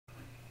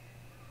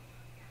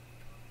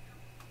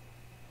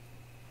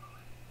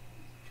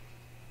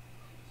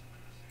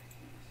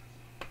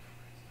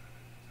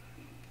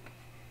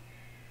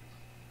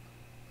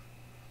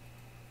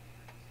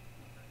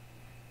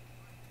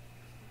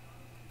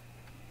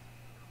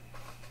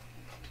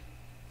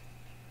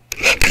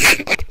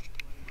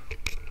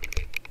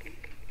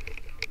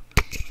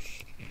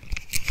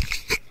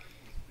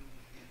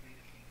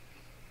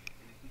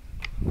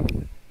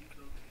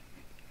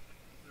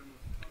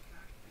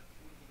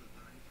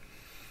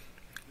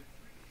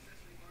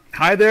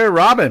Hi there,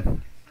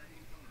 Robin.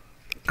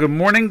 Good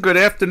morning, good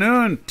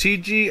afternoon,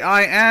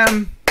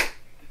 TGIM.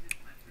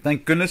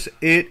 Thank goodness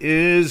it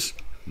is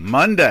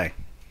Monday.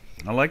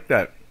 I like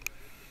that.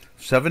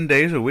 7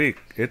 days a week.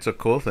 It's a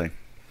cool thing.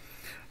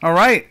 All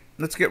right,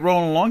 let's get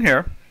rolling along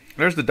here.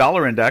 There's the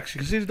dollar index.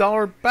 You can see the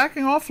dollar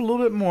backing off a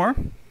little bit more.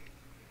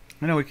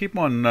 You know, we keep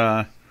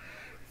on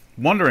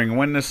wondering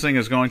when this thing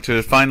is going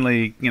to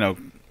finally,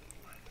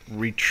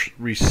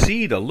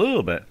 recede a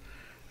little bit.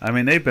 I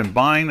mean, they've been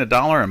buying the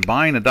dollar and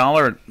buying the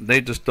dollar.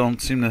 They just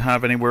don't seem to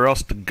have anywhere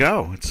else to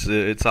go.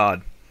 It's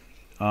odd.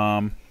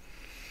 I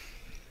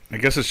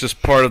guess it's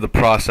just part of the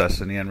process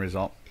in the end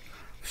result.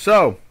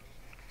 So,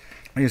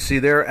 you see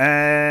there,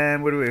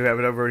 and what do we have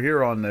it over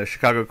here on the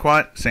Chicago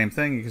Quant? Same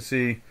thing. You can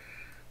see,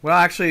 well,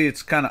 actually,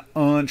 it's kind of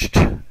unched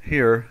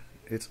here.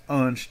 It's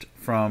unched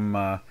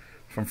from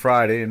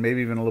Friday, and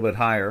maybe even a little bit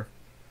higher.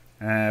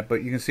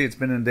 But you can see it's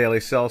been in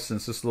daily sell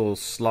since this little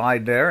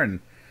slide there, and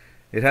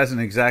it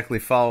hasn't exactly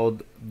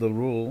followed the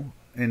rule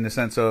in the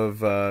sense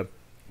of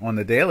on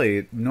the daily.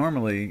 It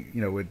normally,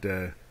 would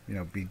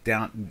be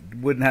down,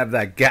 wouldn't have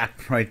that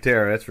gap right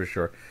there. That's for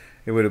sure.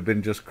 It would have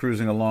been just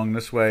cruising along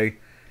this way.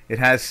 It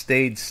has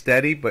stayed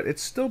steady, but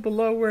it's still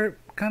below where it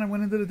kind of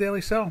went into the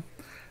daily sell.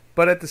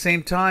 But at the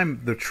same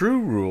time, the true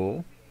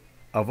rule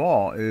of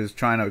all is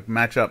trying to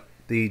match up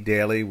the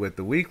daily with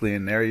the weekly,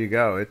 and there you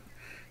go. It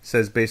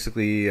says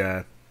basically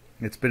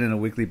it's been in a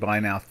weekly buy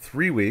now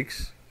 3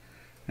 weeks.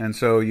 And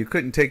so you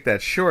couldn't take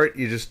that short.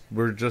 You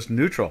were just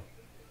neutral.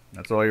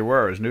 That's all you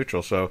were, is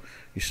neutral. So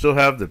you still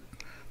have the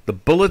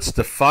bullets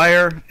to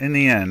fire in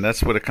the end.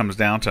 That's what it comes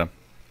down to.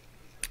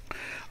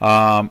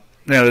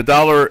 The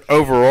dollar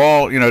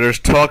overall, there's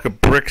talk of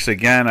BRICS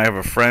again. I have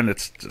a friend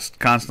that's just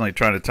constantly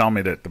trying to tell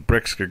me that the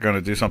BRICS are going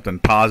to do something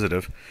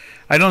positive.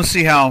 I don't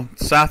see how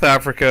South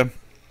Africa,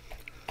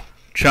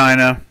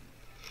 China,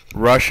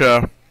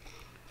 Russia,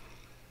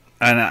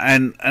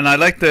 and I'd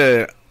like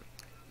to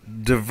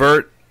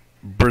divert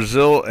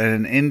Brazil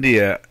and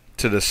India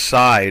to the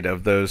side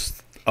of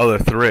those other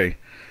three,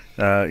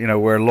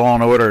 where law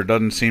and order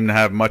doesn't seem to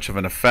have much of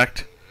an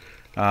effect.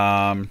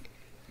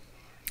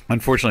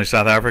 Unfortunately,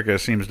 South Africa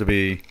seems to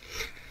be,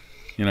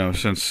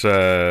 since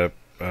I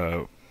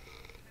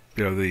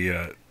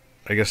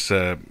guess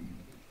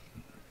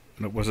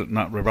was it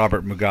not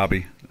Robert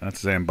Mugabe?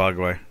 That's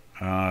Zimbabwe,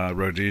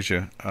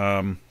 Rhodesia.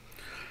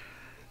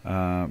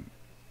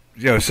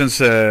 Since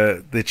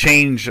the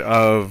change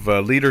of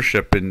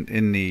leadership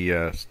in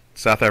the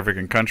South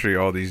African country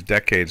all these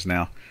decades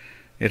now,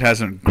 it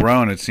hasn't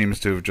grown. It seems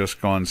to have just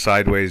gone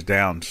sideways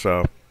down.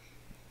 So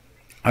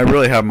I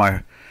really have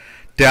my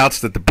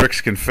doubts that the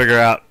BRICS can figure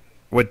out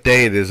what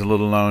day it is, let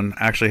alone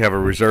actually have a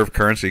reserve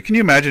currency. Can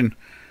you imagine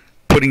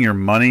putting your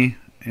money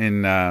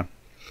in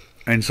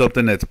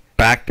something that's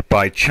backed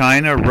by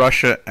China,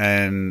 Russia,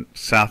 and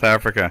South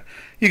Africa?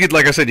 You could,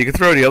 like I said, you could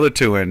throw the other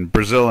two in,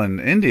 Brazil and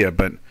India,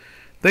 but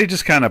they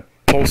just kind of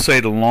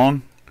pulsate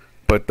along.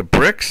 But the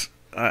BRICS,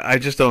 I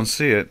just don't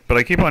see it. But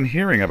I keep on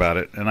hearing about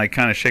it, and I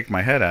kind of shake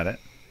my head at it.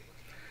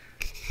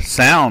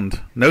 Sound.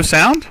 No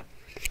sound?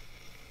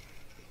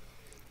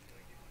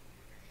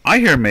 I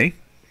hear me.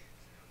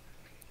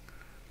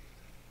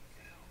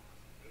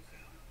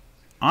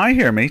 I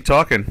hear me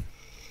talking.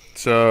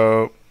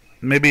 So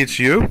maybe it's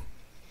you.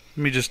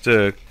 Let me just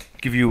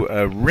give you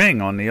a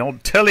ring on the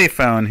old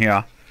telephone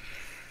here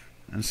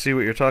and see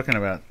what you're talking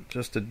about.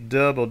 Just a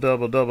double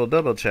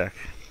check.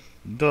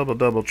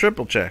 Double,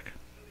 triple check.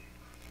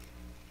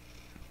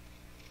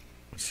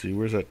 Let's see,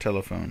 where's that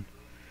telephone?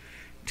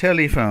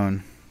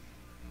 Telephone.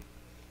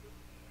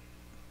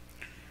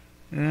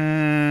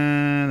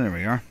 There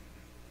we are.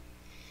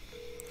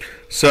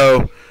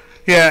 So,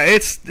 yeah,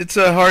 it's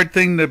a hard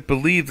thing to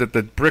believe that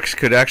the BRICS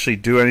could actually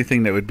do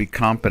anything that would be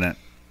competent.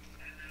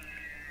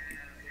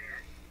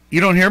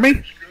 You don't hear me?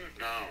 It's good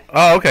now.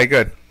 Oh, okay,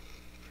 good.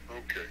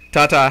 Okay.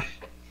 Ta-ta.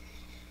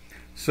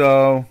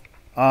 So,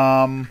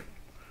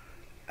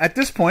 at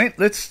this point,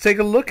 let's take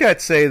a look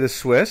at, say, the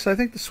Swiss. I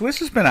think the Swiss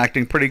has been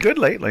acting pretty good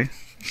lately.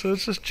 So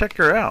let's just check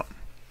her out.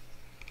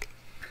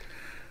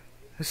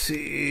 Let's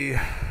see.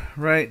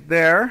 Right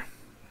there.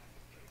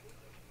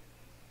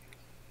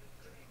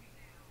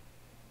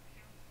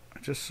 I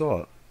just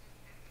saw it.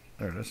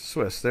 There it is,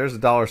 Swiss. There's the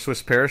dollar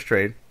Swiss pairs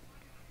trade.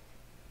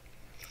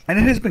 And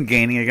it has been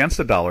gaining against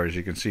the dollar, as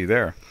you can see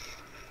there.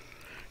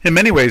 In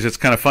many ways, it's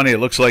kind of funny. It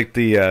looks like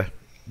the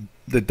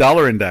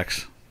dollar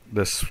index,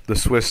 the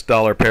Swiss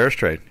dollar pairs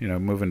trade,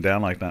 moving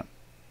down like that.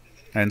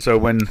 And so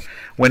when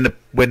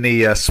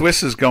the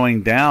Swiss is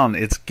going down,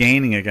 it's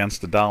gaining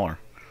against the dollar,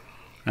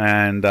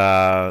 and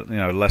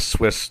less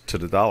Swiss to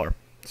the dollar.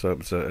 So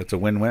it's a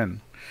win-win.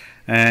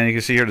 And you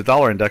can see here the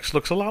dollar index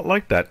looks a lot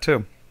like that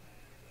too.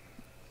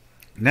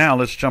 Now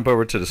let's jump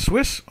over to the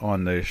Swiss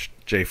on the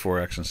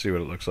J4X and see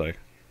what it looks like.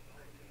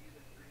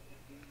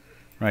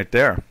 Right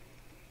there.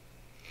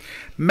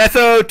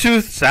 Metho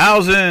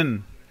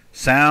 2000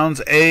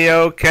 sounds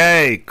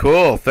a-okay.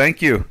 Cool,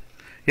 thank you.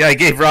 Yeah, I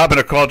gave Robin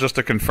a call just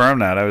to confirm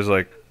that. I was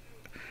like,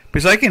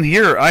 because I can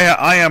hear.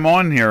 I am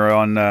on here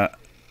on. I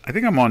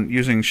think I'm on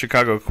using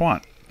Chicago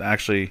Quant.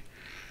 actually,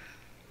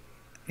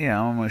 yeah,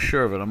 I'm almost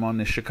sure of it. I'm on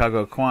the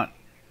Chicago Quant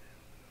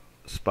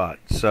spot.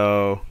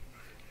 So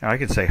I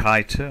can say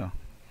hi too.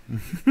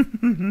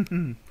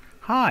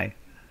 Hi.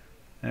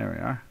 There we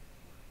are.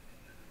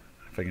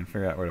 If I can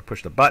figure out where to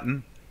push the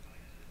button.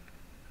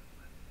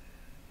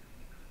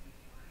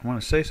 I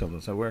want to say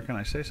something, so where can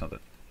I say something?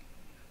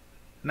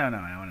 No, I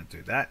don't want to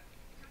do that.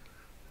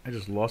 I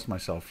just lost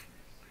myself.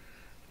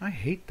 I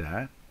hate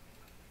that.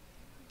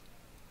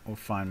 We'll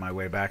find my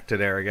way back to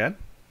there again.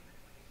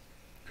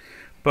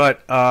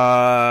 But,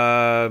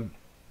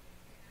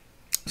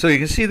 so you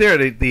can see there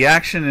the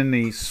action in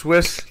the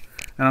Swiss,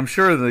 and I'm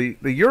sure the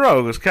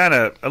euro was kind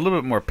of a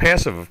little bit more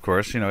passive, of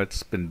course. You know,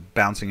 it's been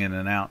bouncing in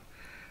and out.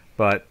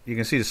 But you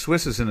can see the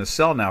Swiss is in a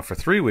sell now for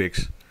 3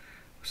 weeks.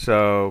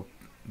 So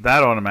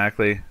that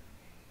automatically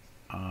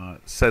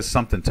says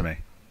something to me.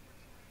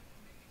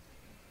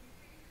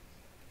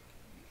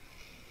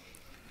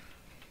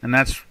 And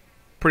that's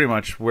pretty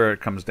much where it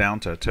comes down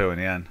to, too, in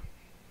the end.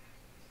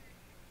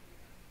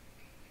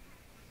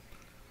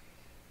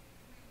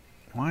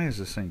 Why is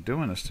this thing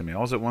doing this to me?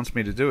 All it wants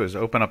me to do is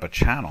open up a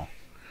channel.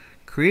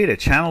 Create a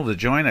channel to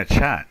join a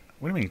chat.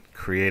 What do you mean,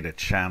 create a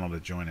channel to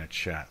join a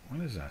chat?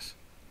 What is this?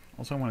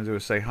 All I want to do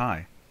is say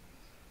hi.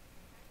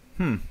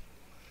 It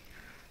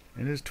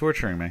is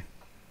torturing me.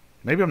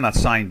 Maybe I'm not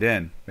signed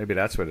in. Maybe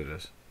that's what it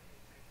is.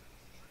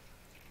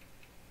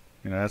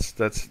 You know,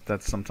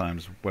 that's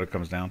sometimes what it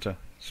comes down to.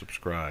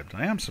 Subscribed.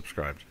 I am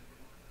subscribed.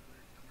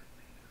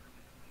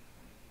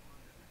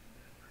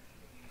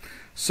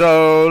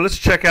 So let's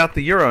check out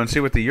the euro and see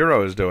what the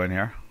euro is doing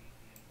here.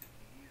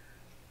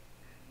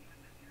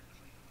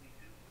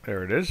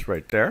 There it is,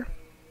 right there.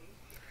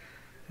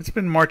 It's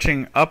been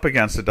marching up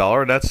against the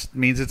dollar. That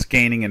means it's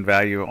gaining in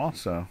value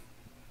also.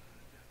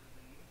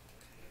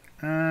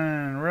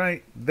 And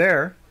right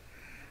there,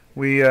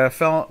 we're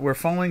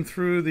falling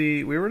through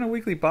the. We were in a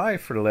weekly buy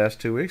for the last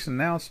 2 weeks, and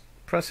now it's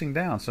pressing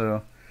down.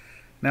 So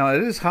now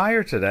it is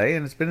higher today,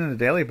 and it's been in a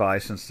daily buy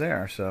since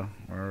there. So,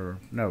 or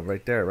no,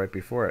 right there, right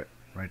before it,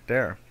 right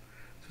there.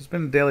 So it's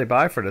been a daily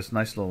buy for this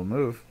nice little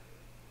move.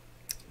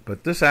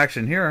 But this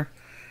action here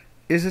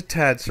is a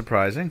tad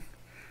surprising.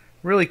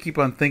 Really keep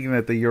on thinking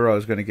that the euro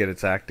is going to get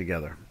its act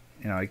together.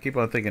 You know, I keep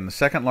on thinking the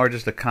second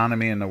largest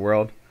economy in the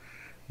world,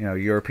 you know,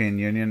 European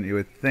Union, you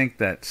would think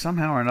that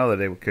somehow or another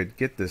they could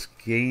get this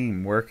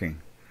game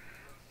working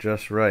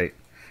just right.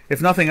 If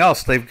nothing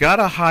else, they've got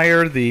to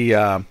hire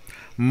the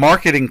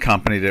marketing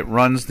company that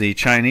runs the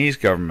Chinese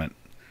government,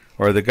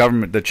 or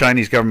the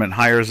Chinese government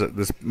hires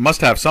this,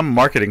 must have some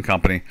marketing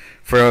company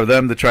for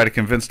them to try to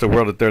convince the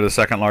world that they're the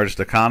second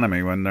largest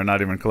economy when they're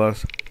not even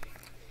close.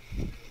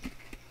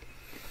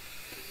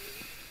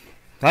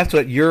 That's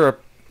what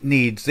Europe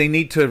needs. They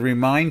need to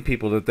remind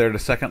people that they're the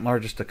second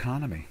largest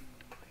economy.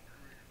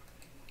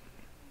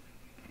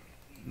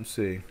 Let's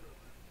see.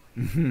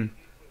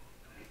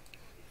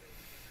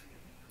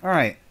 All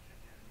right.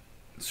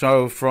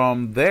 So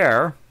from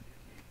there,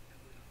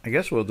 I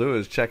guess what we'll do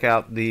is check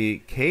out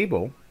the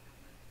cable.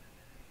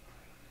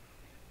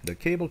 The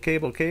cable.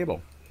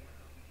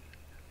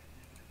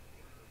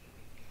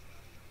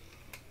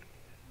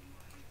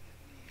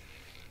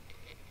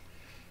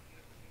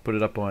 Put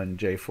it up on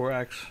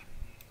J4X.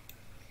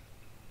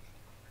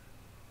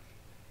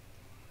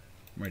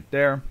 Right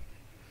there.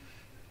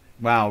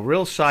 Wow,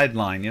 real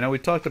sideline. You know, we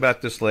talked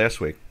about this last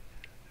week.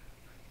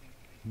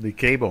 The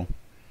cable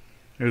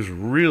is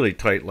really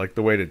tight, like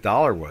the way the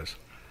dollar was.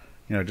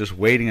 You know, just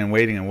waiting and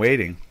waiting and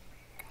waiting.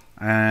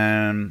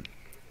 And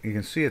you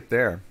can see it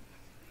there.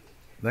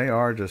 They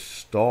are just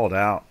stalled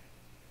out.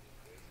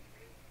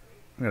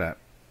 Look at that.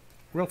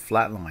 Real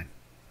flat line.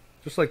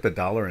 Just like the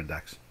dollar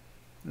index.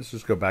 Let's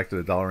just go back to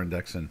the dollar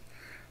index and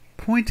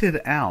point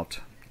it out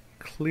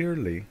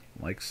clearly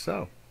like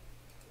so.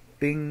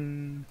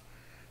 Bing.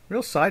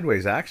 Real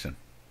sideways action.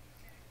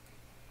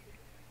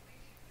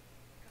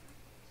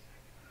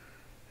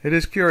 It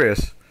is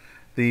curious.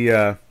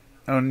 The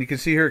and you can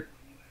see here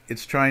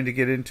it's trying to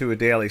get into a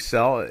daily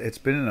sell. It's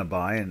been in a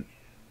buy, and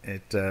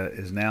it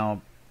is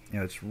now, you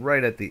know, it's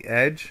right at the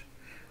edge.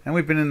 And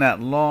we've been in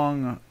that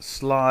long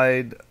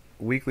slide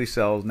weekly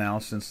sells now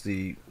since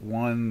the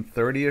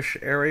 130-ish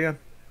area,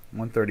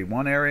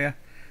 131 area.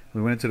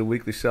 We went into the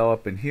weekly sell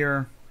up in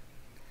here,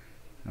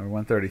 or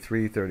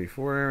 133,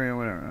 34 area,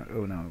 whatever.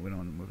 Oh no, we don't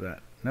want to move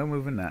that. No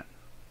moving that.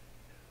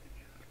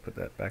 Put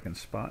that back in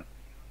spot.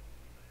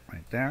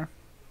 Right there.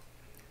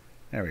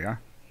 There we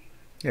are.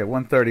 Yeah,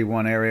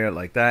 131 area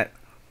like that.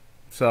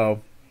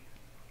 So,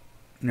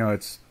 you know,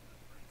 it's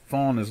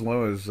fallen as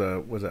low as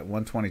was that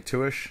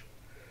 122-ish,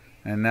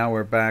 and now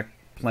we're back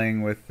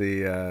playing with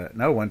the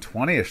no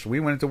 120-ish. We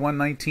went into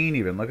 119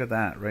 even. Look at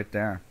that right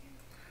there.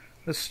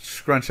 Let's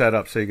scrunch that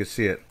up so you can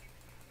see it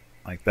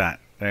like that.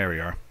 There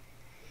we are.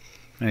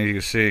 And you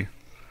can see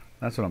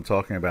that's what I'm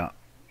talking about.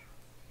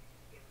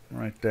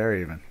 Right there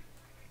even.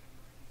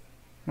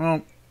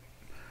 Well,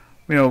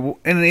 you know,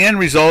 in the end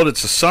result,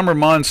 it's the summer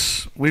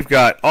months. We've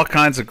got all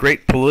kinds of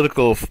great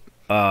political,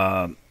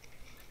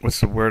 what's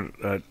the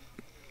word?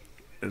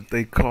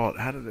 They call it,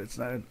 how did it, it's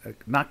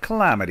not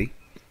calamity.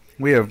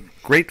 We have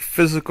great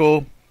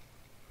physical.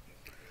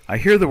 I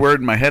hear the word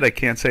in my head. I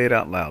can't say it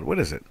out loud. What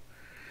is it?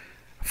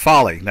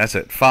 Folly. That's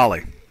it.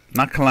 Folly.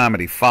 Not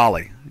calamity.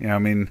 Folly. You know, I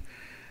mean,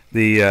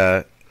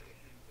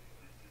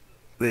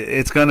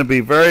 it's going to be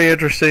very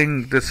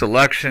interesting. This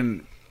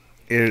election.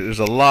 There's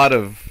a lot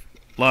of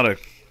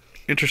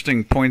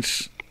interesting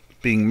points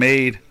being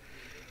made.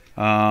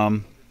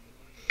 I'm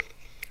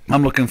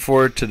looking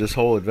forward to this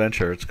whole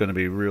adventure. It's going to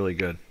be really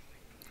good.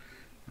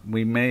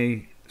 We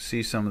may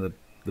see some of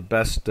the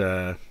best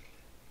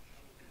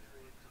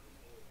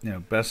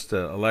best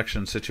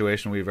election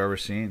situation we've ever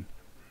seen.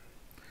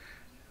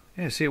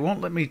 Yeah, see, it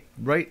won't let me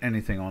write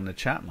anything on the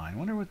chat line. I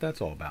wonder what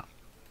that's all about.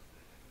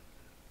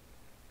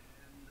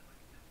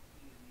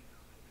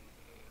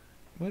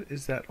 What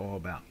is that all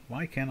about?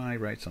 Why can't I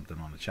write something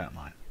on the chat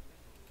line?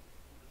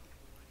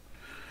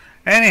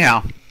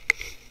 Anyhow,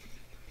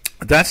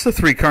 that's the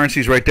three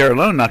currencies right there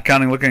alone, not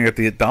counting looking at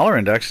the dollar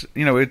index.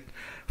 You know,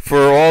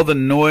 for all the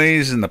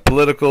noise and the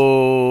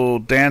political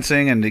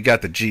dancing, and you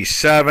got the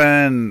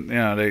G7, you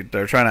know,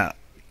 they're trying to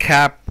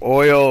cap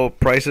oil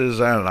prices.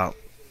 I don't know.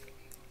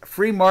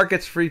 Free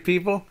markets, free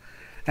people,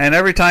 and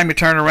every time you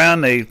turn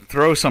around, they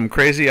throw some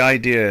crazy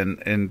idea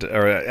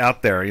or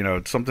out there. You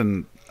know,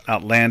 something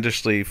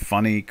outlandishly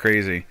funny,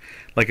 crazy,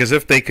 like as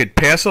if they could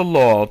pass a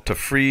law to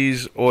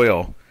freeze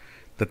oil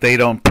that they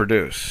don't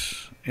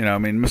produce. You know, I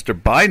mean, Mr.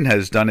 Biden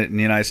has done it in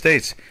the United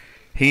States.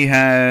 He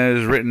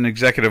has written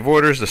executive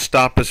orders to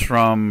stop us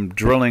from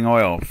drilling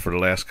oil for the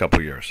last couple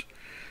of years.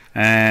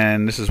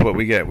 And this is what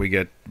we get. We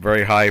get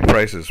very high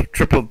prices,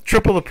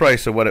 triple the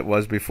price of what it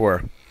was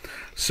before.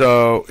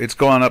 So it's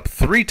gone up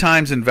 3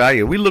 times in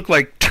value. We look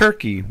like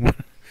Turkey,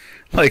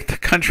 like the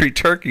country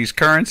Turkey's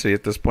currency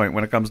at this point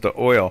when it comes to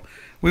oil.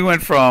 We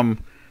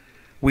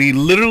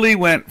literally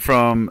went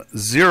from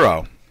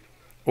zero.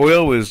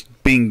 Oil was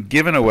being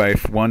given away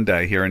for one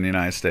day here in the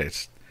United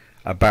States,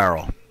 a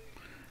barrel.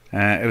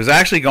 It was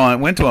actually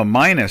went to a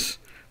minus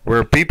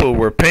where people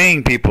were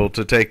paying people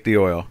to take the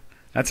oil.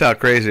 That's how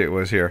crazy it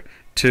was here.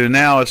 To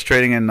now it's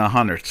trading in the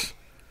hundreds.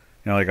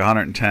 You know, like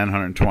 110,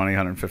 120,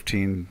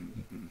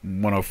 115,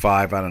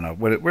 105, I don't know.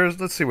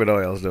 Let's see what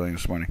oil is doing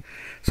this morning.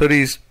 So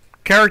these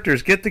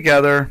characters get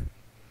together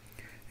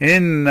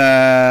in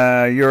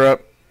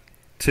Europe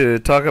to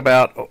talk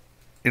about,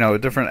 you know,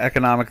 different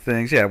economic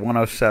things. Yeah,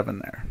 107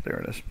 there. There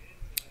it is.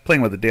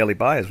 Playing with the daily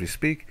buy as we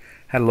speak.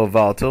 Had a little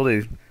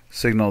volatility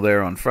signal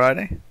there on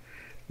Friday.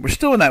 We're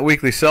still in that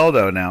weekly sell,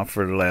 though, now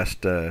for the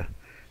last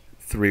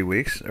 3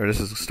 weeks. Or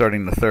this is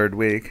starting the 3rd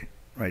week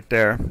right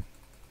there.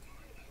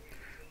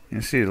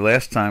 You see, the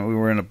last time we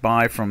were in a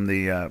buy from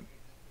the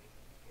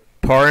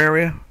par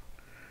area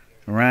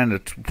around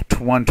the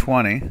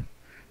 120.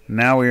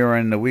 Now we are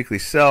in the weekly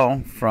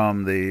sell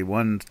from the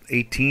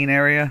 118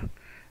 area.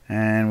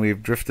 And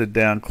we've drifted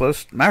down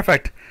close. Matter of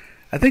fact,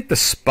 I think the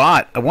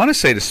spot, I want to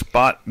say the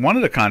spot, one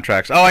of the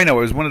contracts, oh, I know,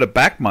 it was one of the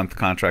back month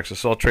contracts. I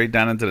saw trade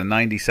down into the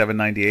 97,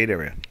 98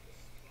 area.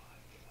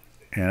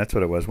 Yeah, that's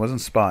what it was. It wasn't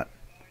spot.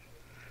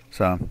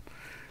 So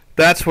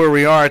that's where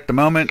we are at the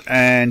moment.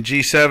 And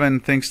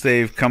G7 thinks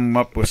they've come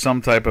up with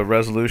some type of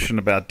resolution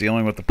about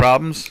dealing with the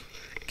problems.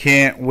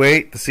 Can't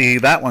wait to see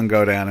that one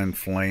go down in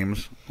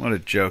flames. What a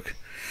joke.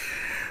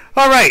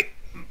 All right.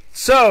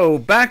 So,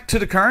 back to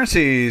the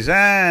currencies,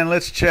 and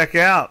let's check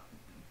out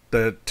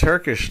the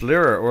Turkish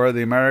lira or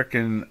the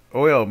American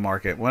oil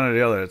market. One or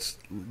the other.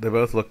 They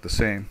both look the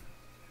same.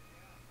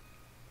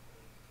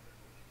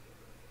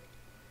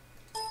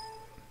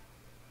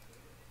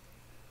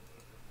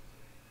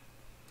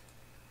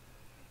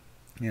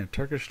 Yeah,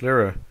 Turkish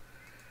lira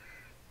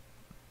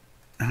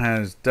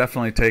has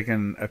definitely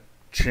taken a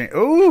change.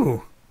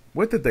 Ooh!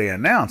 What did they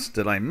announce?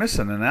 Did I miss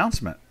an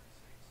announcement?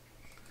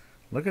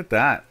 Look at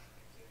that.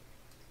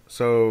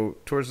 So,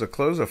 towards the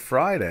close of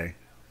Friday,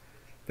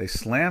 they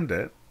slammed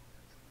it,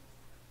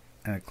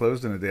 and it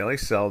closed in a daily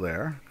sell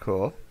there.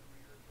 Cool.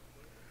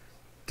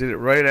 Did it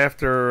right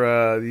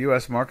after the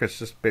U.S. markets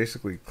just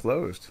basically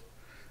closed.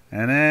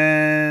 And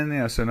then, you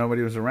know, so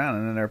nobody was around,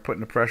 and then they're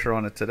putting the pressure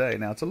on it today.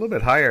 Now, it's a little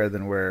bit higher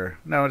than where,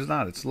 no, it's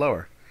not, it's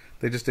lower.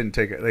 They just didn't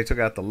take it, they took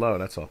out the low,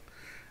 that's all.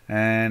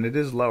 And it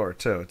is lower,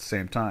 too, at the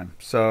same time.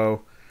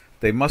 So,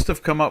 they must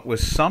have come up with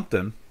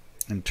something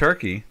in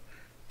Turkey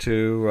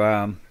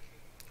to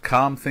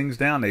calm things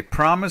down. They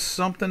promised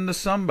something to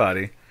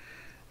somebody.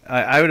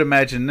 I would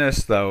imagine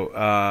this,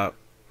 though.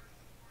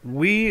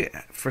 We,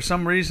 for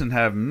some reason,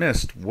 have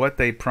missed what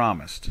they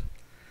promised.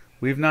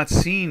 We've not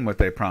seen what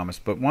they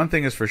promised. But one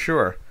thing is for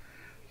sure.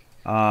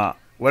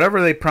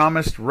 Whatever they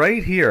promised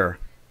right here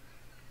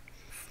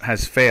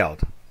has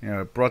failed. You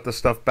know, it brought the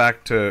stuff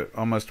back to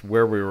almost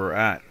where we were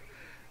at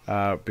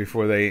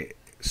before they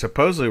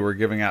supposedly were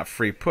giving out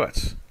free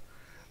puts.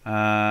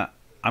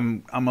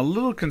 I'm a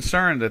little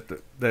concerned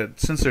that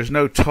since there's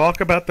no talk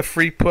about the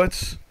free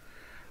puts,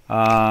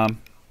 I'm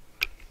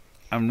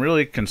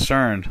really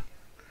concerned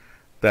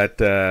that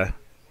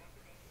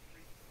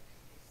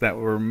that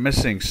we're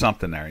missing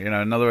something there. You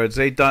know, in other words,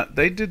 they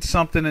did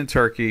something in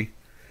Turkey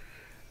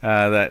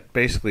that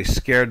basically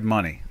scared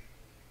money,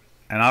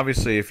 And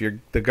obviously, if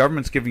the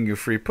government's giving you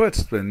free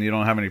puts, then you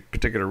don't have any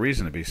particular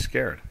reason to be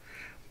scared.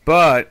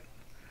 But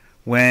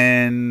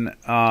when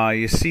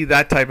you see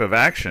that type of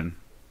action,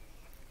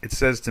 it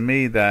says to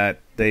me that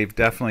they've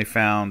definitely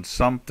found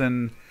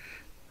something,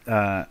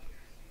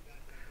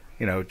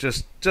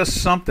 just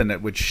something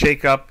that would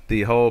shake up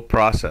the whole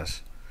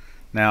process.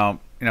 Now,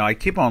 I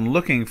keep on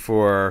looking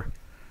for,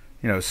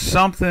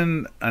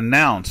 something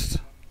announced.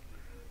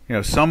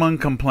 Someone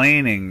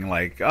complaining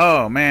like,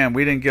 "Oh man,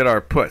 we didn't get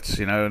our puts."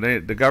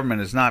 The government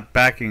is not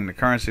backing the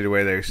currency the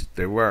way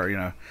they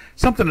were.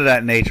 Something of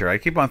that nature. I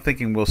keep on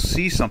thinking we'll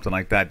see something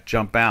like that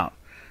jump out.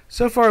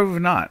 So far,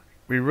 we've not.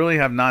 We really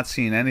have not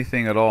seen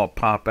anything at all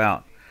pop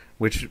out,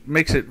 which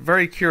makes it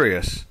very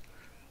curious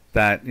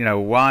that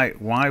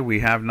why we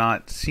have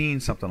not seen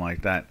something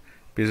like that,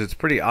 because it's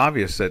pretty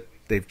obvious that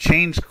they've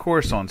changed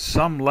course on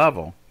some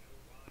level,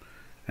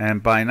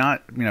 and by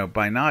not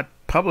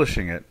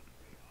publishing it.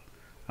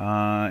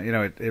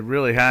 It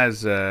really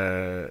has,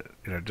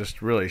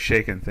 just really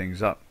shaken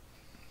things up.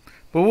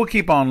 But we'll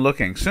keep on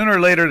looking. Sooner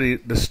or later,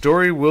 the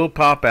story will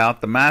pop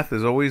out. The math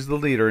is always the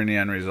leader in the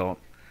end result,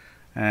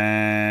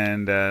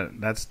 and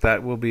that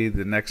will be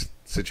the next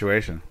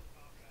situation.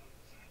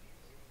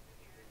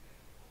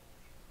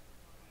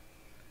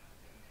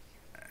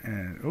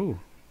 And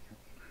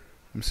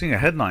I'm seeing a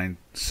headline: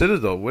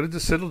 Citadel. What did the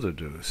Citadel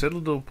do?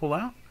 Citadel pull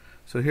out?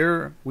 So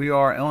here we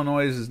are.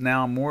 Illinois is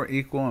now more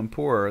equal and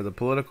poorer. The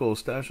political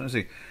establishment.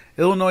 Let's see.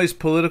 Illinois'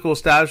 political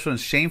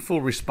establishment's shameful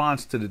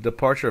response to the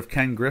departure of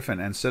Ken Griffin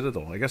and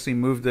Citadel. I guess he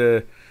moved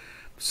the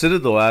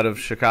Citadel out of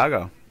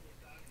Chicago.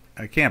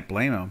 I can't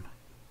blame him.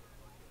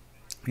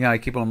 Yeah, I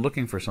keep on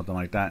looking for something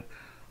like that.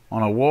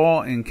 On a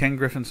wall in Ken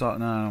Griffin's... No, I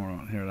don't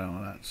want to hear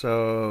that.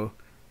 So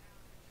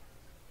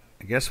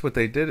I guess what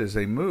they did is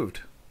they moved.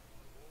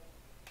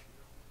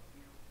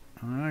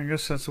 I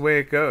guess that's the way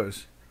it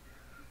goes.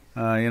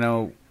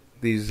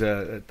 These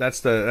that's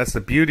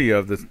the beauty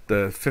of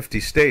the 50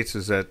 states,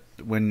 is that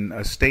when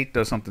a state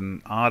does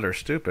something odd or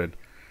stupid,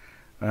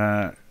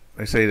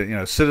 they say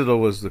that Citadel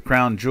was the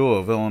crown jewel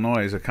of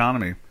Illinois'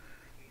 economy.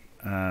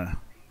 Let's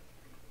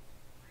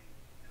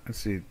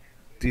see,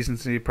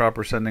 decency,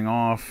 proper sending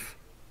off.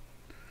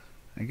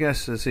 I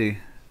guess let's see.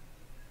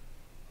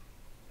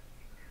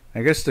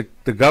 I guess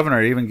the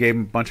governor even gave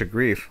him a bunch of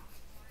grief.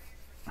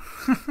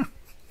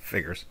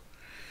 Figures.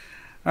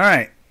 All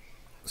right.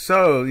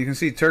 So you can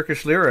see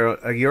Turkish lira,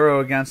 a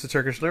euro against the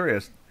Turkish lira,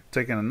 is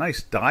taking a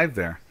nice dive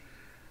there.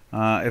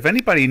 If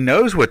anybody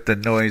knows what the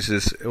noise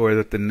is, or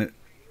that the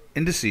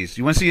indices,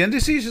 you want to see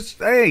indices?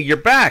 Hey, you're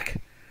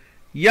back,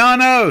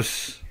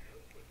 Janos.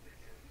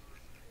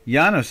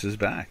 Janos is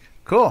back.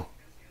 Cool.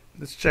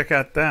 Let's check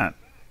out that.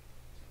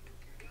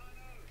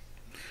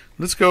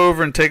 Let's go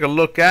over and take a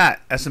look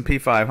at S&P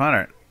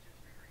 500.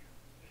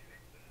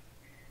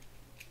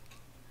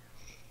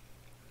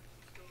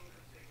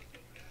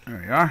 There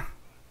we are.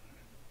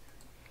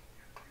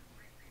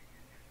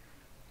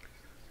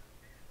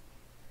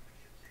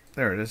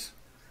 There it is.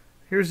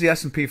 Here's the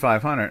S&P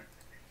 500,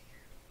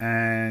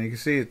 and you can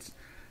see it's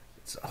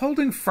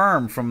holding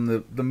firm from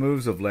the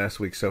moves of last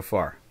week so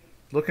far.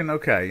 Looking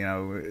okay.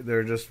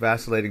 They're just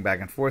vacillating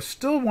back and forth.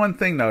 Still, one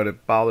thing though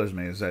that bothers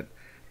me is that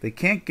they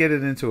can't get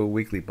it into a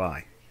weekly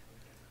buy.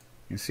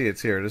 You can see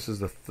it's here. This is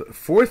the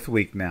fourth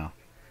week now,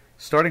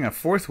 starting a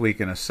fourth week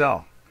in a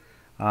sell.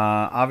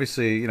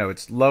 Obviously,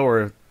 it's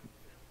lower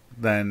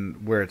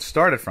than where it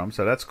started from,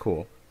 so that's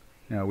cool.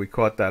 We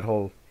caught that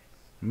whole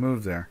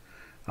move there.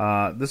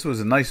 This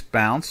was a nice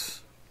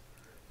bounce.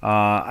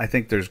 I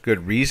think there's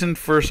good reason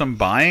for some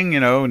buying,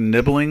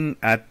 nibbling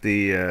at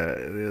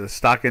the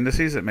stock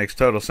indices. It makes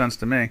total sense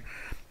to me.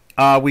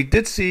 We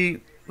did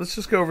see, let's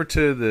just go over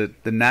to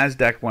the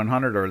NASDAQ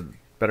 100, or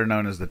better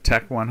known as the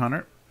Tech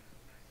 100.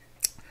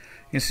 You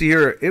can see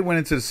here, it went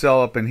into the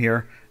sell up in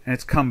here, and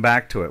it's come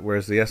back to it,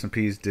 whereas the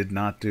S&Ps did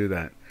not do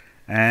that.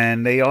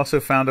 And they also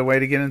found a way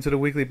to get into the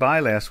weekly buy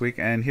last week,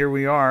 and here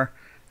we are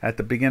at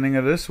the beginning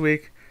of this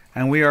week,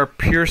 and we are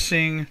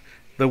piercing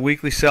the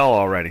weekly sell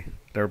already.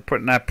 They're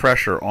putting that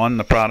pressure on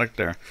the product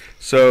there.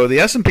 So the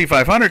S&P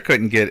 500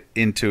 couldn't get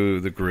into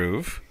the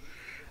groove,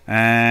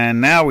 and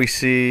now we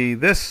see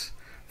this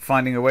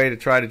finding a way to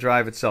try to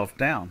drive itself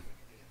down.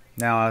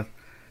 Now,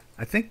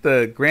 I think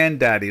the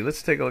granddaddy,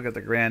 let's take a look at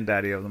the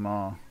granddaddy of them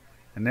all.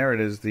 And there it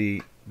is,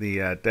 the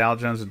Dow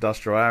Jones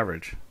Industrial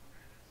Average.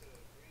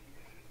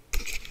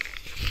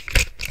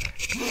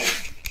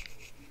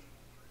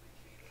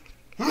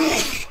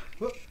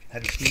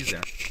 Had to sneeze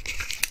there.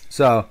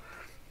 So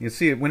you can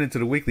see it went into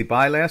the weekly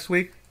buy last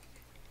week.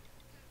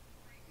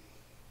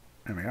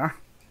 There we are.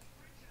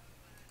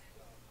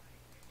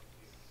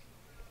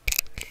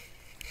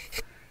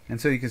 And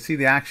so you can see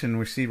the action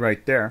we see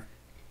right there.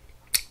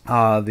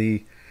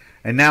 And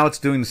now it's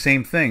doing the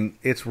same thing.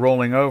 It's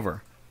rolling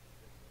over.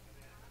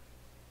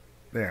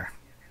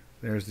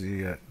 There's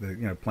the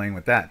playing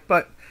with that.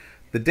 But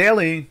the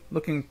daily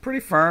looking pretty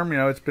firm.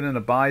 It's been in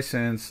a buy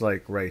since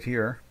like right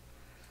here.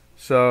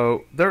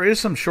 So there is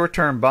some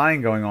short-term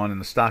buying going on in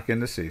the stock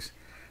indices.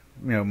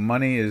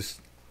 Money is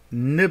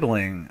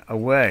nibbling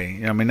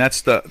away. I mean,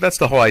 that's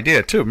the whole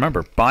idea too.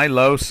 Remember, buy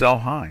low, sell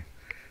high.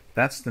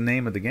 That's the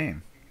name of the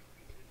game.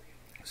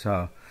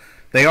 So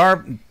they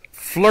are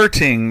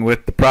flirting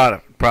with the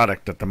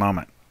product at the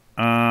moment.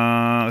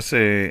 Let's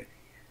see.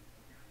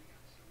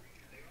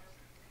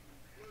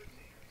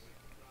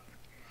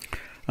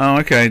 Oh,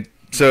 okay.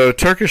 So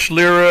Turkish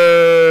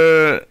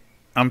lira,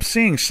 I'm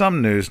seeing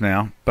some news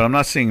now, but I'm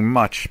not seeing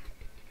much.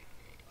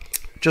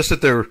 Just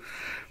that their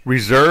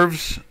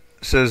reserves,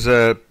 says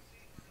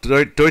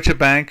Deutsche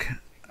Bank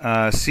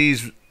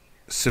sees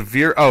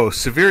severe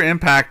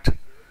impact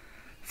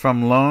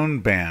from loan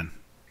ban.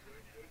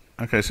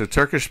 Okay, so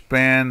Turkey's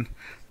ban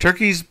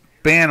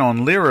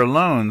on lira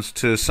loans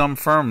to some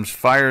firms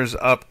fires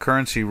up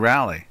currency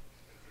rally.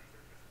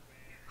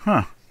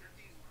 Huh.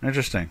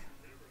 Interesting.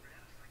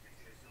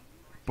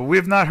 But we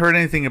have not heard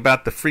anything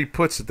about the free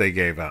puts that they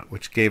gave out,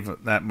 which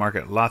gave that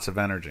market lots of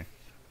energy.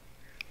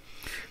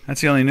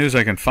 That's the only news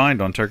I can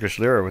find on Turkish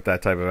lira with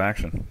that type of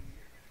action.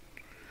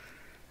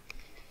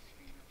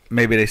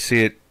 Maybe they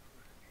see it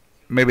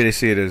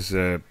as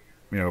a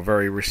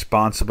very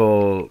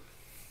responsible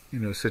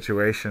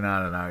situation.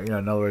 I don't know.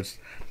 In other words,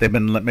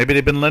 maybe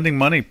they've been lending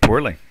money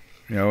poorly.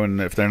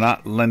 And if they're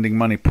not lending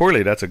money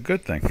poorly, that's a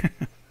good thing.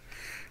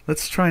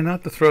 Let's try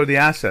not to throw the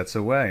assets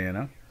away.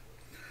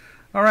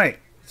 All right.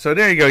 So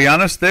there you go,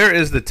 Giannis. There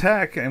is the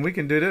tech, and we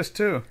can do this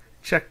too.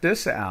 Check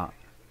this out.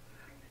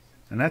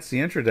 And that's the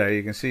intraday.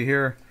 You can see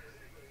here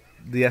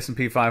the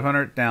S&P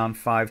 500 down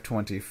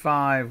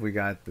 525. We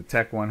got the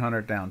Tech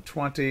 100 down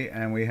 20,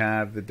 and we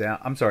have the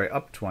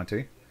up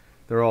 20.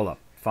 They're all up.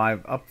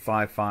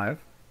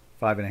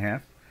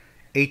 5.5,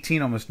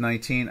 18, almost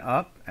 19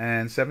 up,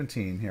 and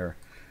 17 here.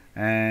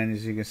 And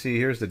as you can see,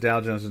 here's the Dow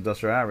Jones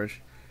Industrial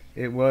Average.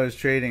 It was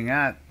trading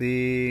at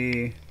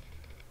the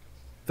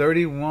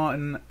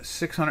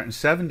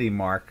 31,670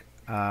 mark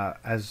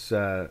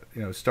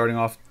starting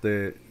off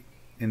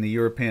in the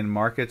European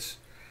markets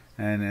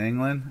and in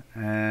England,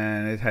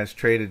 and it has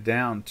traded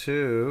down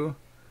to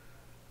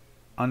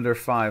under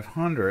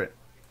 500.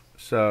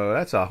 So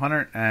that's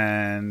 100,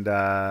 and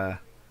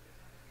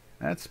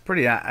that's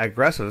pretty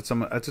aggressive. It's a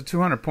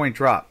 200-point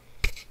drop.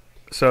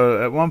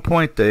 So at one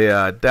point,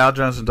 the Dow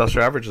Jones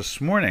Industrial Average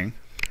this morning,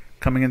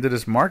 coming into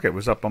this market,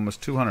 was up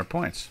almost 200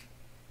 points.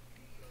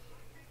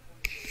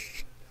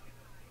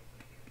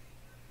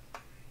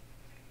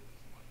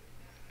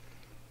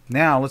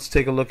 Now let's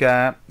take a look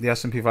at the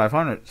S&P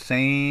 500. Same.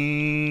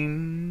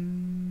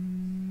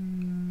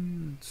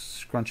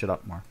 Scrunch it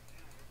up more.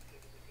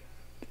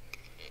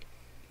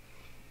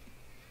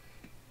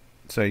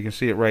 So you can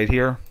see it right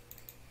here.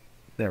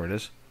 There it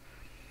is.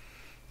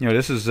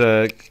 This is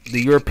the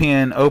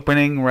European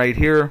opening right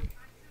here.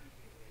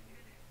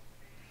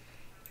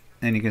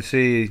 And you can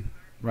see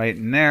right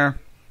in there,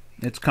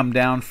 it's come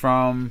down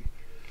from,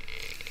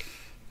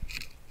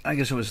 I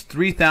guess it was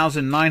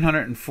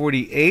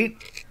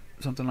 3,948.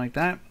 Something like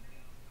that,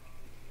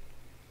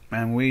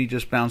 and we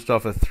just bounced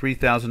off of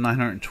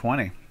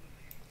 3,920.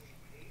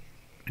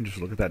 And just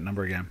look at that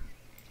number again.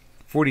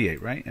 48,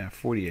 right? Yeah,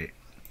 48.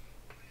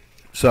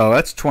 So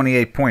that's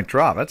 28-point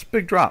drop. That's a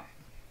big drop.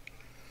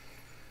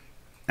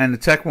 And the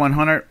Tech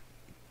 100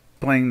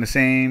 playing the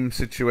same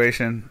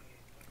situation.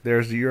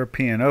 There's the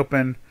European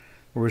Open,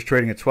 where we're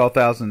trading at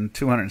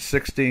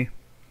 12,260,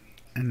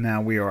 and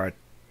now we are at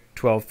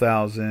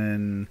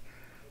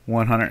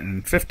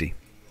 12,150.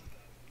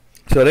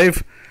 So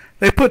they've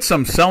put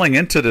some selling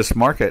into this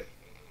market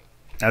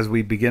as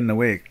we begin the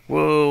week.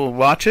 We'll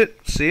watch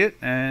it, see it,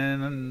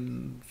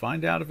 and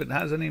find out if it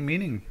has any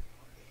meaning.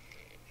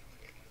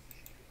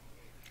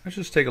 Let's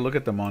just take a look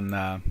at them on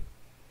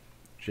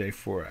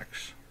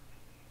J4X.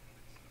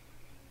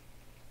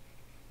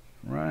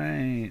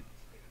 Right.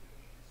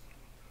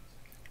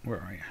 Where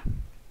are you?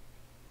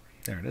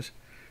 There it is.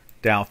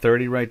 Dow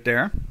 30 right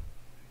there.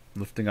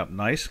 Lifting up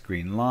nice.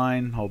 Green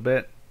line, whole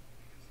bit.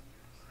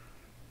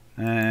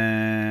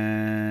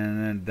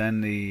 And then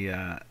the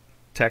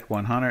Tech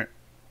 100,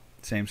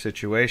 same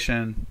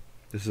situation.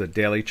 This is a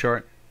daily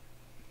chart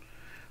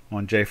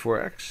on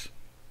J4X.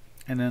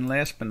 And then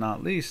last but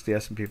not least, the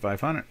S&P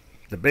 500,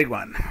 the big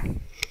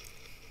one.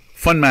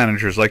 Fund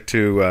managers like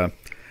to,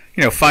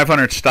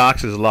 500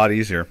 stocks is a lot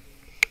easier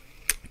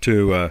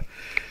to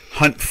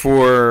hunt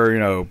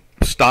for,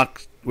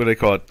 stock, what do they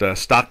call it,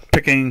 stock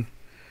picking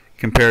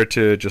compared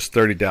to just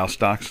 30 Dow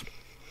stocks.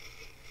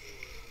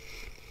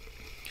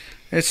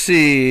 Let's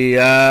see.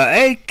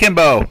 Hey,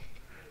 Kimbo.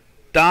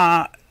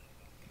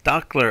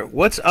 Dockler.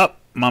 What's up,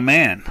 my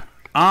man?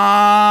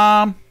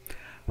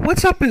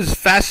 What's up is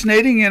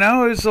fascinating,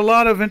 There's a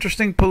lot of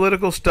interesting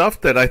political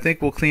stuff that I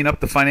think will clean up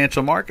the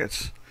financial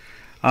markets.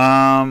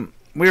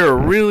 We are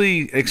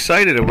really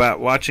excited about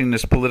watching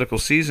this political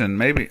season.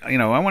 Maybe,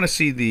 I want to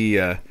see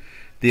the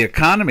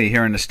economy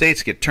here in the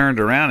States get turned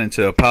around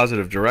into a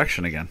positive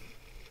direction again.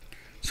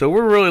 So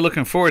we're really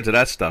looking forward to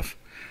that stuff.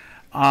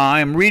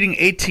 I'm reading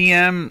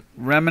ATM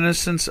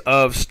Reminiscence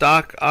of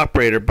Stock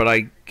Operator, but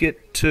I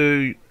get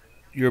to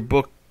your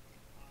book,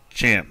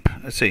 Champ.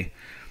 Let's see.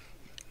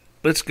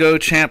 Let's go,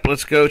 Champ.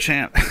 Let's go,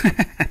 Champ.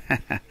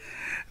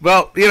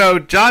 Well, you know,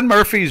 John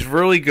Murphy's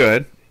really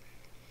good,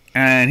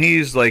 and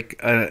he's like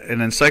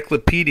an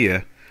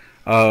encyclopedia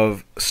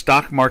of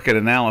stock market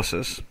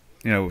analysis.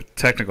 You know,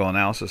 technical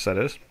analysis, that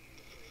is.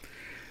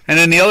 And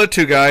then the other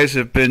two guys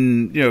have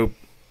been, you know,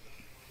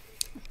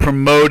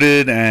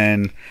 promoted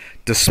and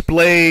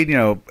displayed. You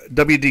know,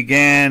 W.D.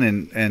 Gann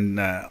and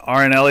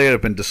R.N. Elliott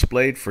have been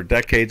displayed for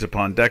decades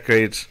upon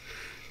decades.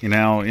 You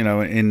know,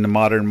 in the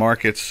modern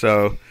markets.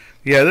 So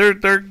yeah,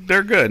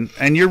 they're good.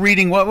 And you're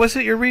reading, what was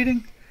it you're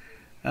reading?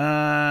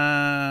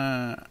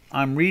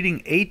 I'm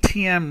reading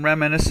ATM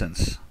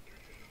Reminiscence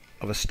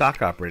of a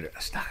Stock Operator.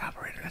 A stock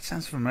operator. That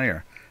sounds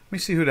familiar. Let me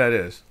see who that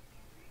is.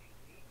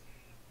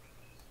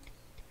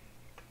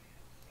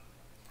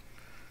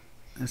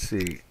 Let's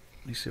see.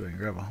 Let me see if I can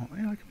grab a whole.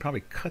 You know, I could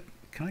probably cut.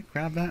 Can I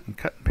grab that and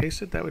cut and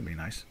paste it? That would be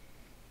nice.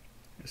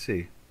 Let's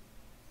see.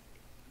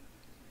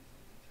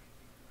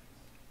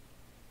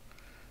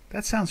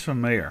 That sounds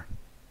familiar.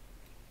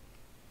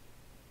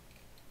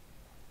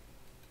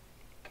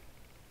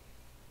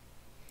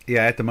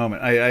 Yeah, at the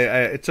moment,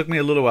 it took me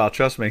a little while.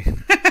 Trust me,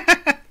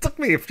 it took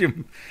me a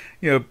few,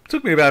 it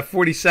took me about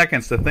 40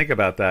 seconds to think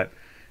about that,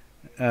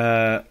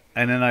 and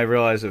then I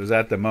realized it was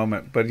at the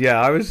moment. But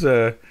yeah, I was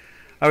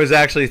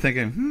actually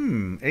thinking,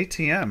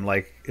 ATM,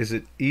 like, is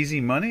it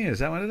easy money? Is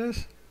that what it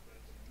is?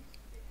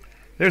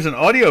 There's an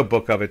audio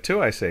book of it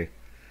too. I see,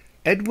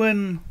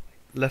 Edwin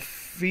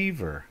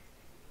Lefevre.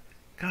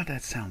 God,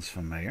 that sounds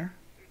familiar.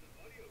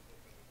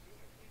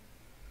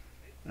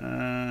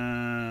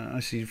 I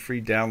see free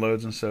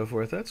downloads and so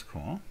forth. That's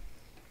cool.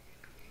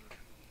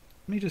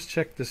 Let me just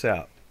check this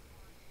out.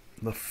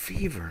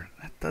 Lefevre.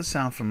 That does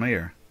sound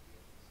familiar.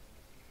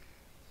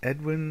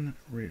 Edwin.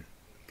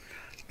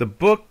 The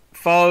book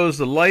follows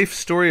the life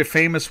story of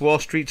famous Wall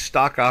Street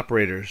stock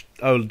operators.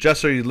 Oh,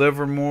 Jesse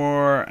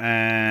Livermore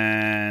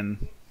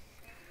and...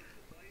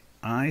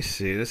 I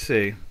see. Let's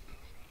see.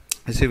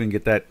 Let's see if we can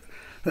get that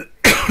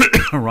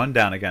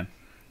rundown again.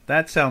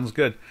 That sounds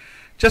good.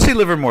 Jesse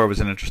Livermore was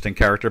an interesting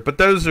character, but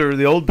those are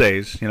the old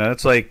days. You know,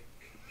 it's like,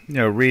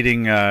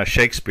 reading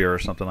Shakespeare or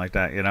something like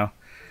that. You know,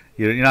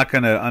 you're not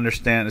going to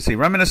understand. Let's see,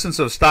 Reminiscence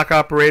of a Stock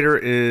Operator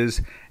is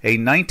a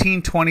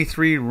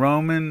 1923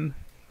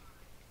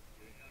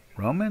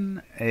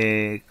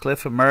 a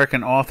Cliff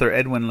American author,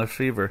 Edwin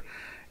Lefevre.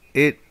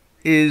 It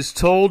is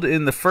told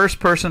in the first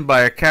person by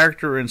a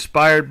character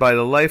inspired by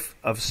the life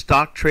of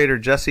stock trader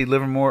Jesse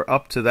Livermore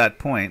up to that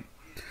point.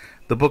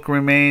 The book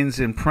remains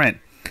in print.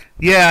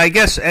 Yeah, I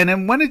guess. And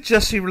then when did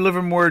Jesse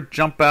Livermore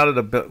jump out of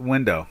the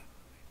window?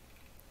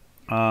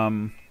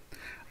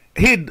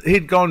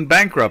 He'd gone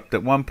bankrupt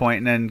at one point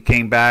and then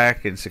came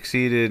back and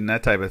succeeded and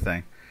that type of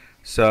thing.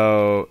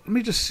 So let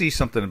me just see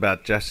something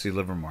about Jesse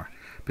Livermore,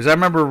 because I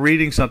remember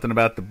reading something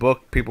about the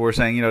book. People were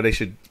saying, they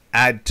should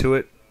add to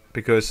it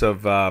because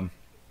of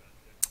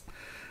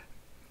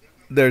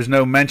there's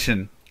no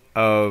mention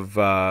of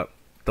the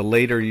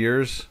later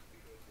years.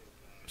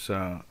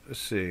 So let's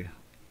see.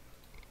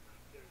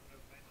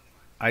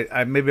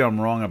 I maybe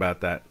I'm wrong about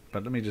that,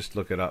 but let me just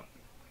look it up.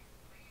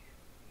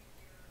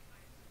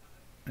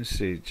 Let's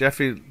see,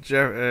 Jesse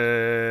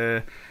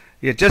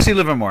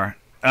Livermore.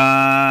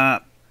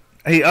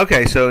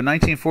 Okay, so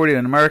 1940,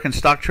 an American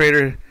stock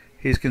trader.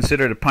 He's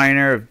considered a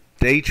pioneer of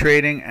day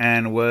trading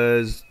and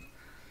was,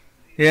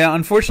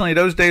 unfortunately,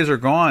 those days are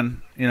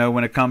gone.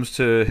 When it comes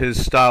to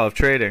his style of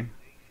trading.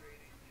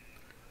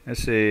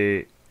 Let's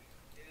see,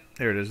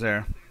 there it is.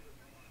 There.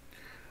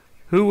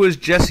 Who was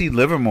Jesse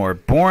Livermore?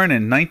 Born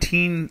in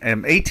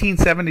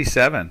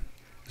 1877.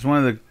 He's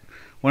one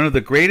of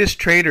the greatest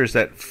traders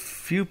that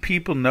few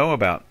people know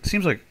about.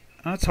 Seems like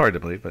it's hard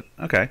to believe, but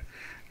okay.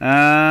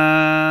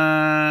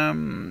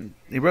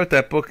 He wrote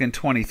that book in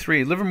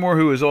 23. Livermore,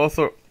 who is the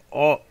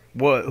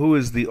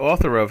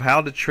author of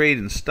How to Trade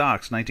in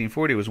Stocks,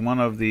 1940, was one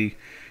of the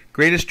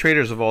greatest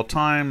traders of all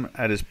time.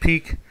 At his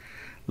peak,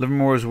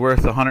 Livermore is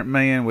worth $100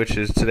 million, which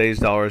is today's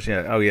dollars.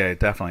 Yeah, oh yeah,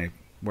 definitely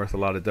worth a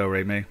lot of dough,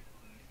 right, me?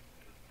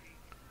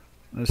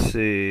 Let's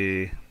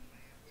see.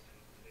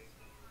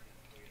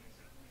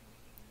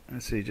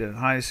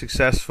 Highly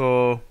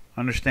successful.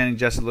 Understanding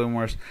Jesse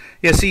Livermore's.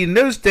 Yeah, see, in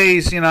those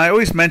days, I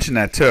always mention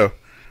that too.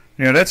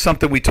 That's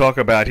something we talk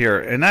about here,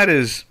 and that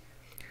is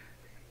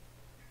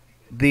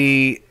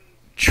the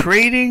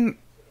trading.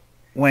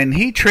 When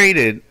he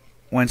traded,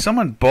 when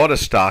someone bought a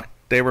stock,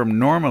 they were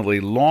normally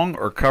long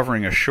or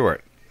covering a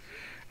short,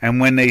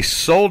 and when they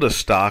sold a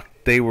stock,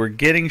 they were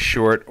getting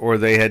short, or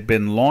they had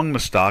been long the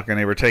stock and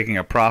they were taking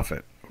a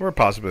profit. Or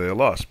possibly a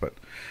loss, but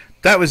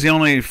that was the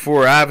only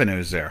four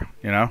avenues there,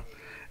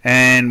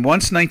 And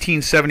once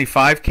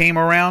 1975 came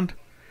around,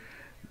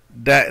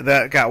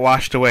 that got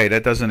washed away.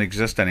 That doesn't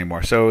exist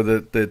anymore. So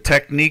the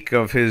technique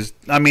of his,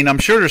 I'm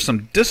sure there's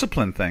some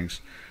discipline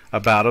things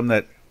about him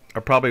that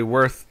are probably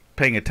worth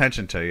paying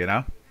attention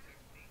to,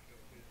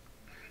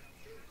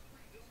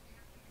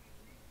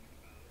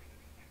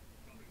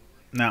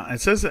 Now it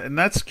says, and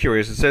that's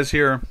curious. It says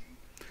here.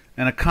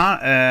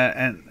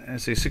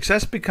 And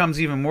success becomes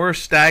even more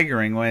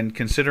staggering when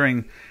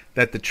considering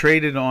that the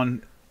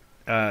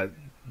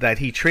that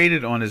he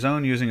traded on his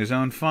own using his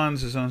own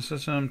funds, his own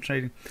system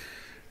trading.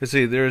 Let's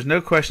see, there is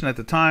no question at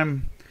the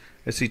time.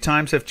 Let's see,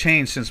 times have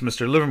changed since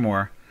Mr.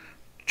 Livermore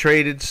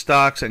traded.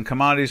 Stocks and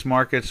commodities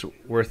markets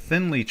were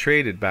thinly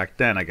traded back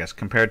then, I guess,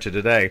 compared to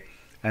today,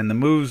 and the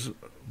moves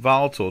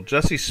volatile.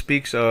 Jesse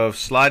speaks of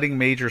sliding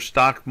major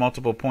stock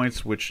multiple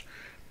points, which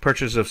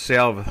purchase of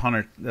sale of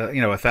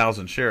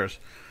 1,000 shares.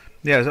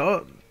 Yeah,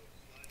 so,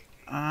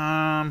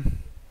 I'm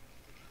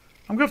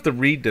going to have to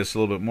read this a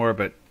little bit more,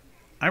 but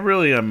I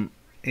really am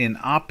in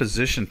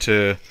opposition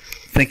to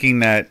thinking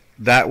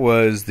that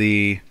was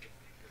the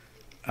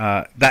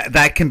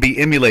that can be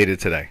emulated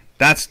today.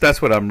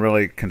 That's what I'm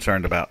really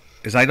concerned about.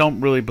 Is I don't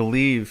really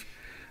believe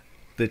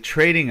the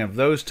trading of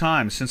those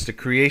times since the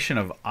creation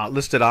of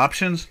listed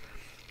options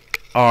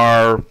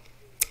are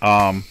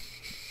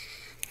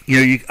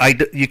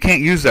you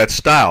can't use that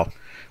style,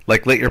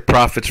 like let your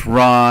profits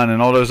run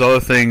and all those other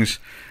things,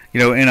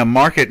 in a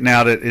market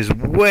now that is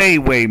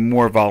way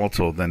more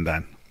volatile than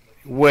then,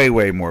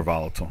 way more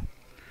volatile.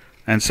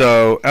 And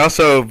so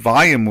also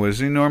volume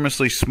was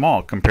enormously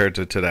small compared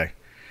to today.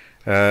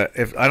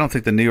 If I don't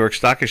think the New York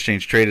Stock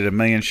Exchange traded 1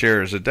 million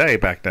shares a day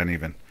back then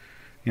even.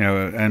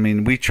 I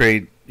mean, we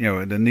trade,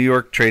 the New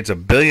York trades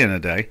 1 billion a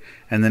day,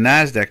 and the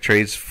Nasdaq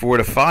trades 4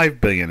 to 5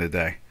 billion a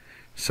day.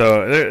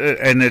 So,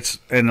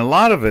 and a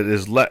lot of it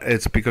is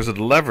it's because of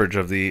the leverage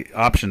of the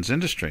options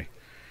industry.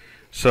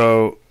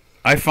 So,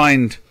 I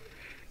find,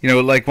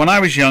 like when I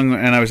was young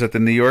and I was at the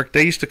New York,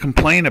 they used to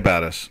complain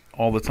about us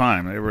all the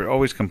time. They were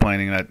always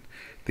complaining that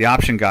the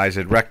option guys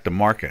had wrecked the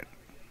market,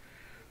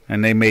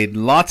 and they made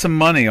lots of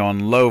money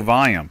on low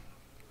volume,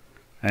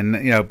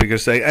 and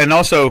because and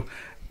also.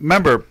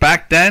 Remember,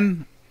 back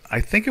then, I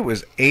think it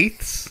was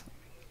eighths.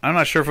 I'm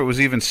not sure if it was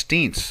even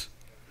steenths.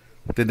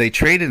 Did they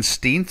trade in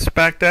steenths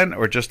back then,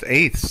 or just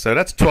eighths? So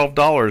that's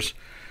 $12.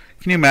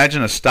 Can you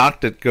imagine a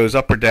stock that goes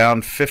up or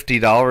down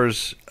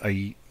 $50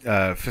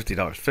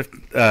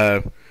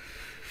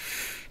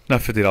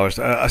 not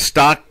 $50. A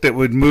stock that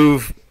would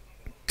move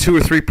 2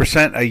 or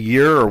 3% a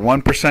year, or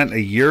 1%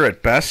 a year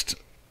at best,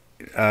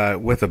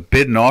 with a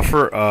bid and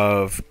offer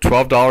of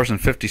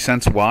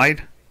 $12.50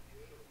 wide.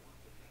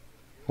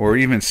 Or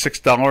even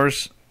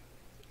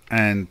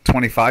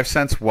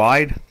 $6.25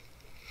 wide.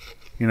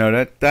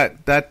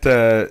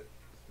 That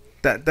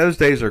those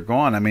days are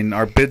gone. I mean,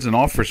 our bids and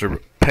offers are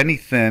penny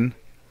thin,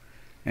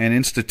 and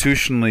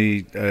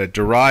institutionally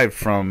derived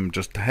from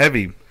just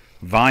heavy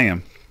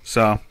volume.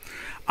 So,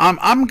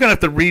 I'm gonna have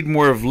to read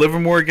more of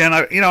Livermore again.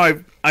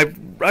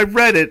 I've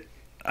read it.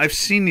 I've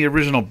seen the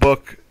original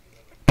book,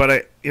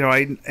 but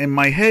in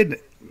my head,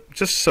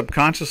 just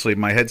subconsciously,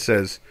 my head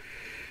says,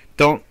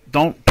 Don't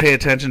pay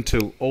attention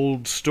to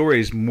old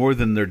stories more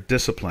than their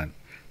discipline.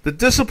 The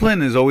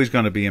discipline is always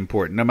going to be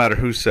important, no matter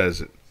who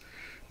says it.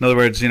 In other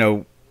words,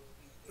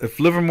 if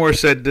Livermore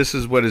said this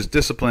is what his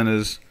discipline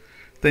is,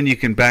 then you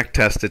can back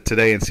test it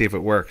today and see if it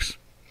works.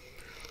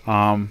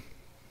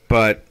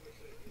 But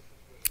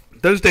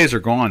those days are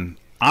gone.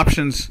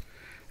 Options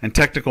and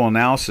technical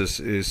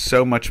analysis is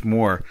so much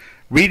more.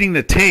 Reading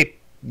the tape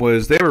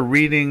they were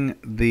reading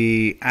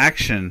the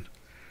action.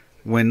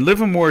 When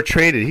Livermore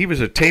traded, he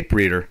was a tape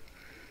reader,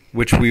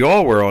 which we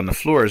all were on the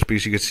floors,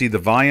 because you could see the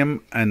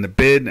volume and the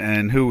bid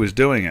and who was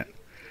doing it.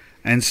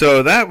 And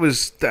so that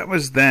was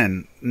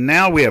then.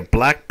 Now we have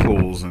black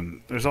pools,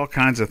 and there's all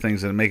kinds of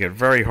things that make it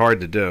very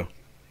hard to do.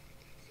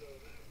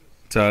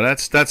 So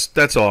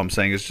that's all I'm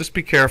saying, is just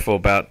be careful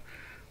about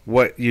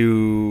what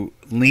you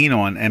lean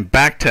on, and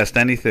back test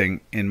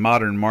anything in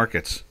modern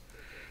markets,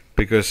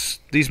 because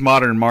these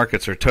modern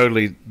markets are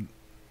totally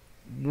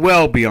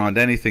well beyond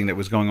anything that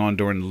was going on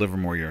during the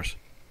Livermore years.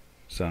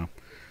 So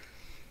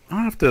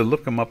I'll have to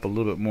look him up a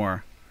little bit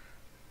more.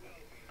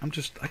 I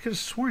could have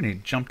sworn he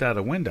jumped out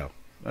a window.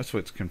 That's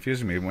what's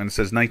confusing me. When it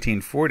says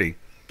 1940,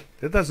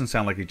 that doesn't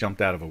sound like he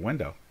jumped out of a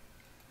window.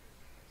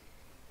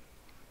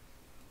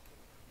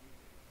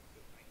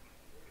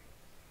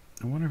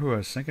 I wonder who I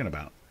was thinking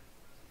about.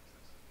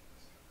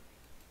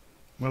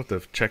 We'll have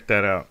to check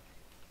that out.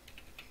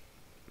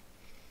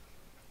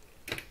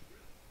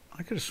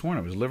 I could have sworn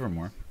it was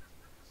Livermore.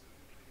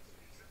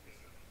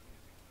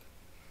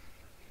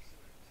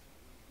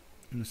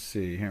 Let's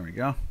see. Here we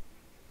go. Let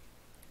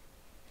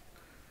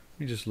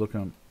me just look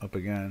him up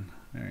again.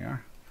 There you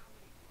are.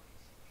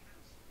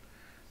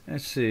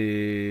 Let's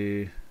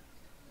see.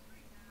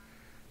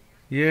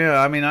 Yeah,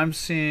 I mean, I'm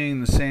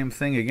seeing the same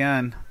thing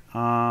again.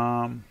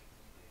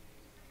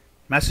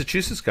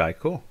 Massachusetts guy.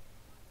 Cool.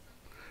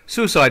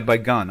 Suicide by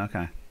gun.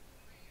 Okay.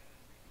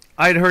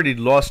 I had heard he'd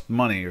lost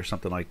money or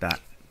something like that.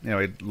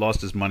 He'd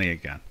lost his money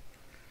again.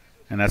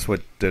 And that's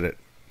what did it.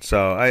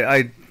 So,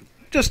 I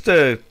just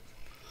FYI,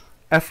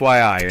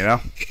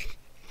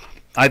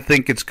 I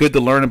think it's good to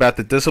learn about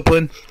the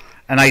discipline.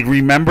 And I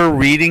remember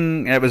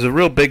reading, it was a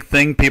real big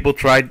thing. People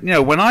tried,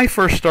 when I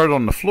first started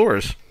on the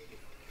floors,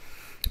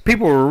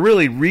 people were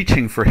really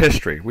reaching for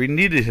history. We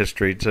needed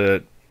history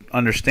to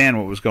understand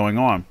what was going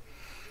on,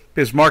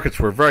 because markets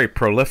were very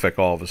prolific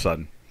all of a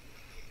sudden.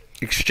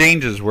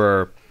 Exchanges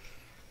were,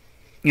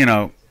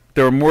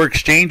 there were more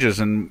exchanges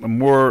and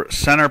more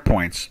center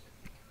points.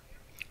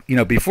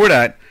 Before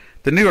that,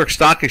 the New York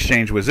Stock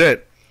Exchange was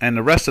it, and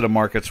the rest of the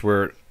markets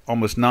were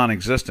almost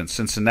non-existent.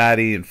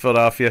 Cincinnati and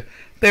Philadelphia,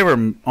 they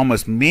were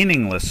almost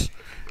meaningless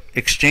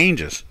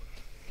exchanges.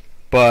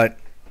 But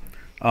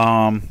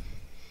so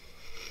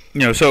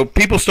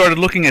people started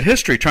looking at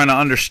history, trying to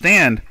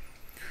understand,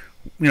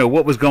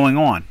 what was going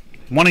on,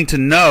 wanting to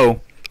know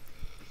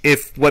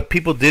if what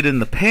people did in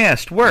the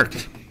past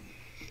worked.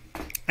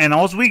 And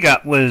all we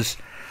got was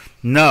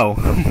no,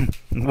 it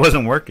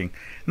wasn't working.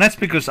 And that's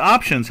because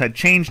options had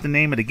changed the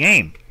name of the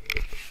game.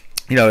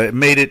 It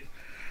made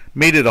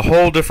it a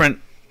whole different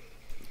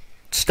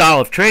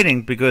style of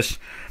trading, because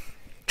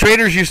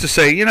traders used to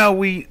say,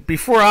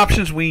 before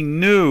options we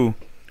knew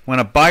when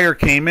a buyer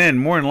came in,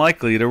 more than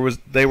likely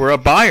they were a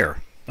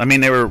buyer. I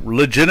mean, they were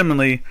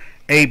legitimately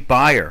a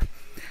buyer.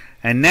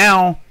 And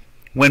now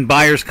when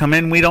buyers come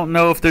in, we don't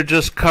know if they're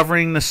just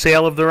covering the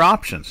sale of their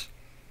options.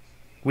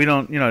 We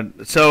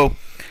don't, so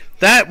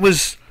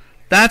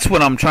that's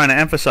what I'm trying to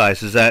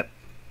emphasize, is that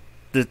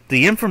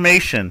the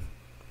information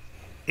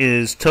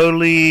is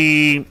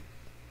totally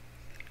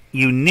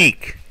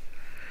unique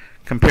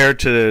compared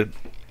to,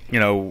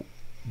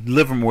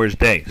 Livermore's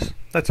days.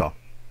 That's all.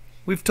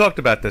 We've talked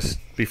about this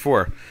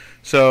before.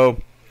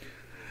 So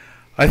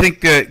I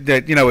think that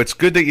it's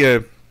good that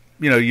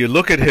you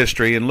look at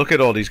history and look at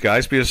all these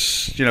guys,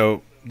 because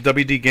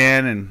W.D.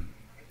 Gann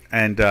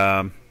and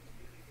R.N.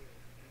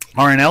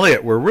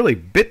 Elliott were really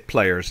bit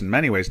players in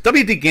many ways.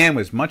 W.D. Gann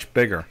was much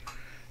bigger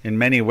in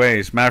many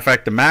ways. Matter of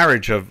fact, the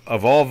marriage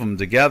of all of them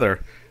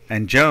together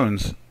and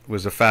Jones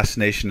was a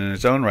fascination in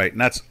its own right,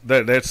 and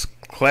that's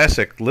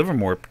classic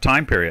Livermore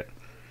time period.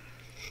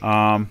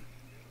 So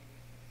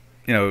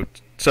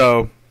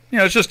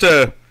it's just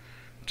a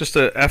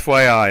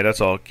FYI. That's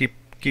all. Keep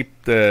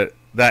that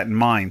in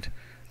mind.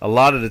 A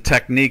lot of the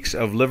techniques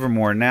of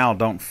Livermore now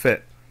don't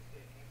fit.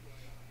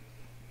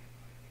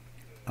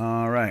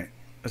 All right.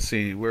 Let's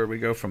see where we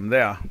go from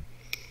there.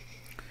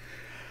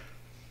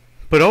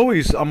 But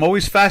I'm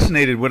always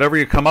fascinated whatever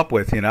you come up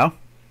with,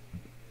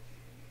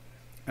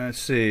 Let's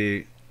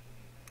see.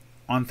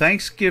 On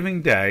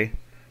Thanksgiving Day,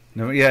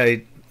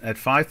 at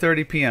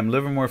 5:30 p.m.,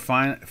 Livermore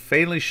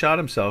fatally shot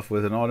himself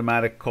with an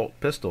automatic Colt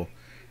pistol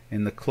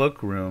in the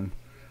cloakroom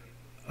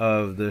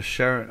of the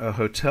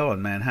hotel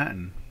in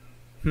Manhattan.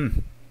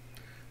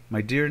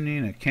 My dear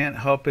Nina, can't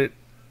help it.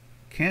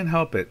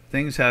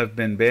 Things have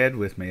been bad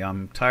with me.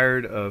 I'm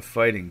tired of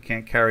fighting.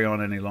 Can't carry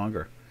on any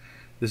longer.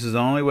 This is the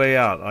only way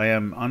out. I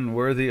am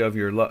unworthy of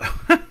your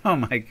love. Oh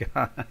my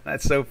God,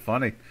 that's so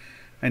funny.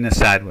 In a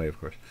sad way, of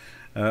course.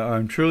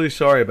 I'm truly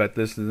sorry about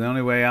this. This is the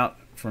only way out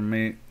for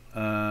me.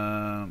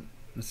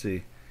 Let's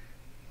see.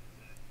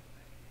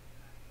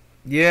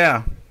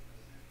 Yeah.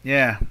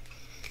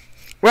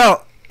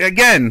 Well,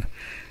 again,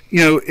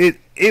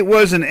 it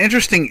was an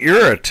interesting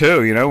era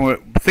too.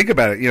 Think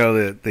about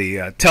it.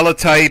 The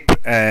teletype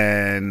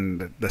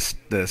and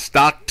the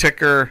stock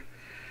ticker.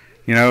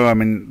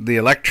 The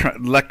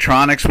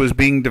electronics was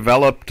being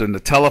developed, and the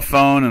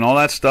telephone and all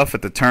that stuff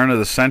at the turn of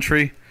the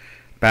century.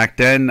 Back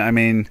then, I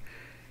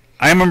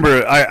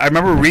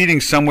remember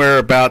reading somewhere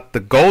about the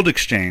gold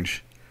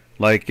exchange,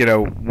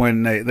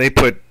 when they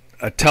put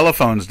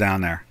telephones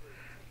down there.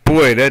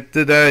 Boy, that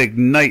did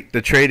ignite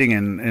the trading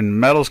in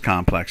metals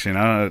complex,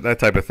 that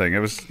type of thing. It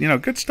was,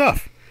 good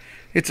stuff.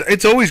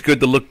 It's always good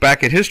to look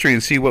back at history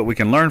and see what we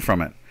can learn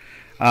from it.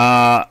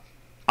 I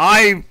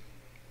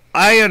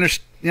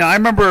understand. I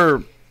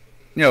remember.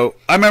 How do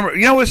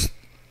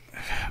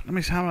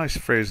I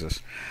phrase this?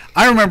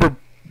 I remember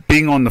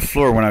being on the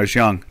floor when I was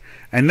young,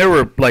 and there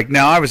were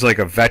now I was like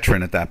a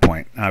veteran at that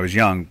point. I was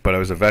young, but I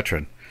was a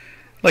veteran.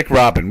 Like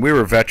Robin, we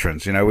were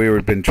veterans. We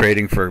had been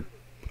trading for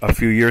a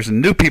few years,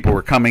 and new people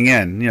were coming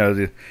in.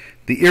 The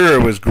era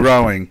was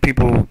growing.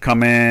 People would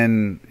come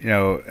in.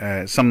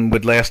 Some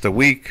would last a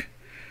week.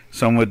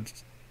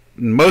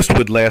 Most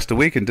would last a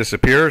week and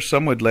disappear.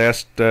 Some would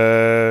last,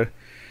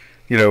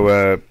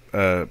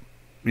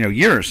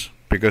 years,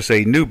 because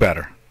they knew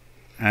better.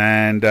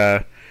 And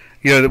the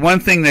one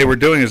thing they were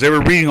doing is they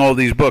were reading all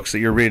these books that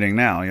you're reading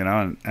now,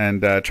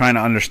 and trying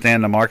to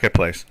understand the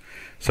marketplace.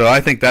 So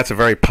I think that's a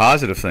very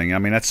positive thing.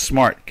 That's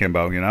smart,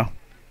 Kimbo.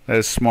 That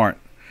is smart.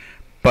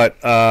 But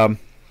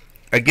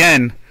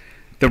again,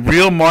 the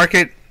real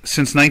market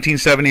since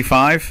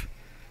 1975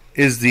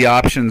 is the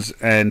options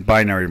and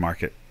binary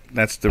market.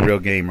 That's the real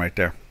game right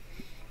there,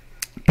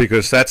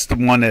 because that's the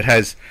one that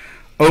has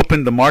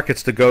opened the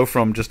markets to go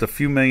from just a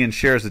few million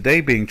shares a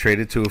day being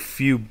traded to a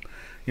few,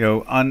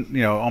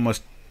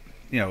 almost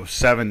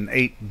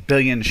 7-8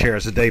 billion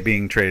shares a day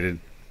being traded,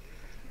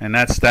 and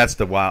that's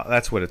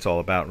what it's all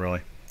about,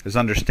 really, is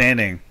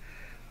understanding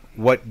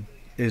what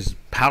is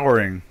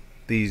powering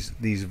the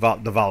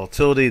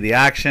volatility, the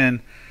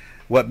action,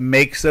 what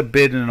makes a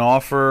bid and an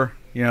offer,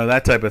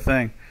 that type of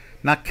thing.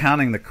 Not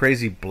counting the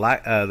crazy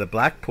the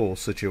Blackpool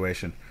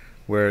situation,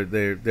 where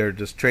they're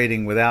just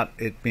trading without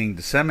it being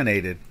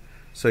disseminated.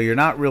 So you're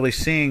not really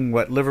seeing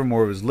what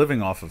Livermore was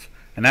living off of,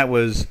 and that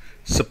was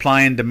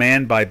supply and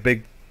demand by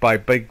big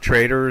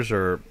traders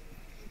or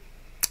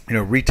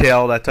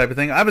retail, that type of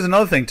thing. That was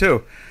another thing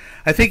too.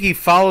 I think he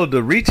followed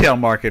the retail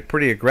market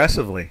pretty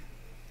aggressively.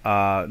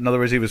 In other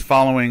words, he was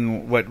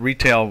following what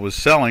retail was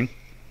selling,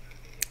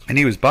 and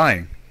he was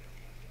buying.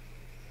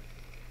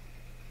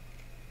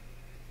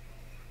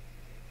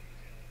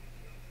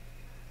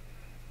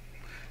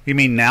 You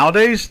mean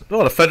nowadays?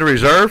 Well, the Federal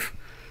Reserve.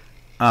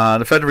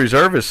 The Federal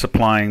Reserve is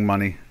supplying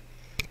money,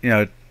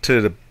 to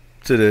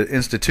the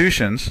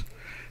institutions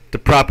to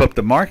prop up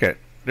the market.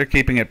 They're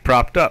keeping it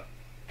propped up.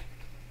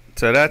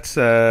 So that's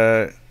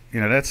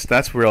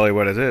that's really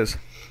what it is.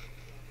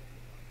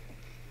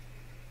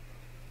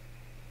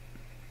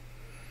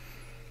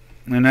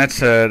 And that's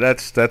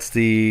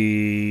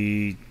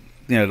the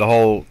the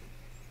whole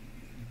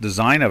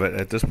design of it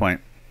at this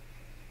point.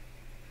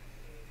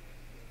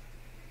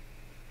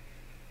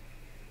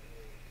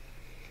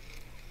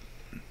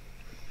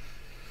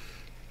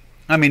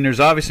 I mean, there's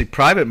obviously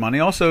private money.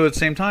 Also, at the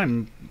same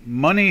time,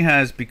 money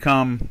has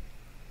become,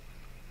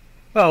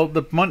 well,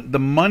 the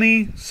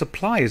money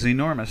supply is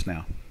enormous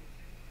now.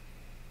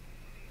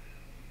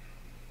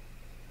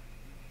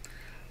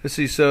 Let's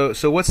see. So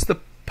what's the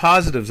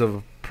positives of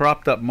a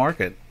propped up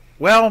market?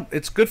 Well,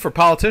 it's good for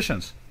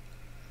politicians.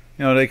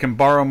 They can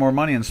borrow more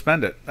money and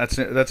spend it.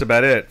 That's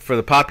about it. For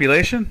the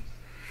population,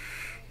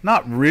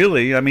 not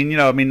really. I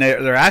mean,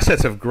 their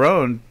assets have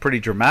grown pretty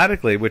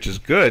dramatically, which is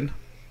good.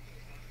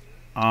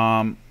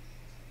 I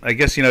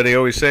guess they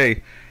always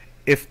say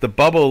if the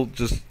bubble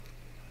just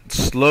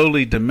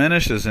slowly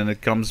diminishes and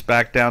it comes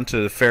back down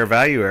to the fair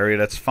value area,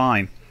 that's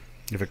fine.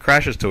 If it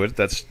crashes to it,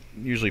 that's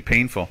usually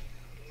painful.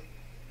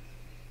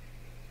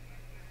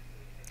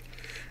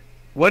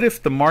 What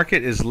if the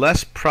market is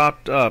less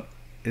propped up?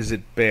 Is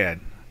it bad?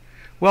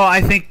 Well,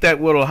 I think that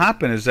what will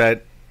happen is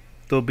that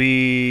there'll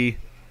be,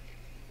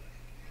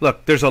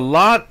 look, there's a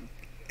lot.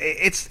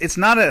 It's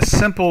not a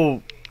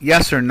simple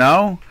yes or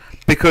no,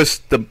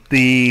 because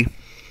the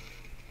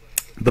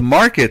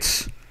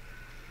markets,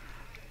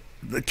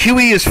 the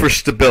QE is for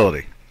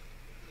stability,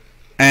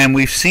 and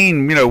we've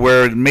seen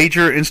where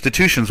major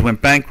institutions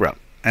went bankrupt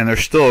and they're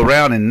still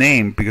around in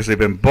name because they've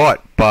been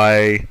bought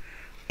by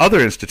other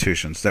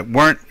institutions that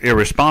weren't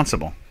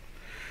irresponsible.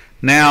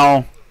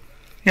 Now,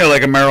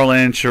 like a Merrill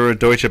Lynch or a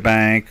Deutsche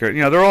Bank, or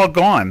they're all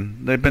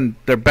gone.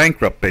 They're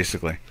bankrupt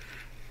basically,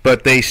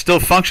 but they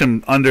still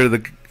function under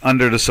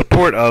the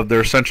support of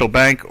their central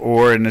bank,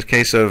 or in the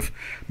case of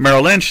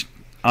Merrill Lynch,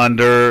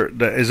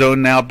 is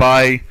owned now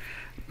by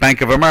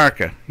Bank of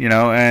America.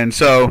 And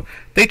so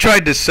they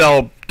tried to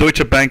sell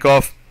Deutsche Bank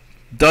off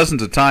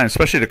dozens of times,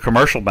 especially the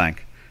commercial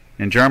bank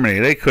in Germany.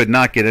 They could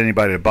not get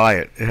anybody to buy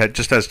it. It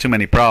just has too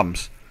many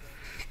problems.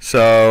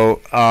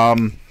 So,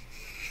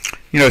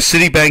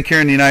 Citibank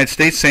here in the United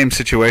States, same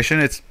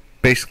situation. It's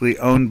basically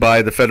owned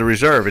by the Federal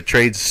Reserve. It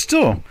trades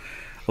still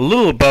a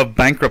little above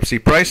bankruptcy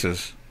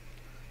prices.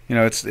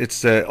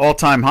 It's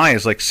all-time high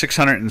is like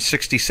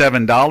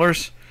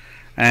 $667,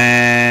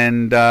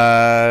 and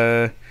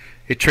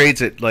it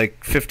trades at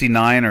like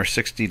 $59 or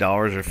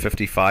 $60 or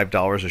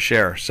 $55 a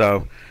share.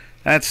 So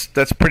that's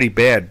pretty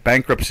bad.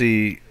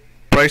 Bankruptcy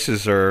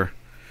prices are,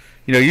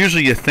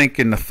 usually you think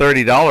in the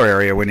 $30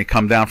 area when you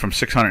come down from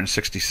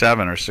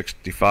 667 or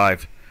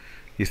 65.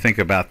 You think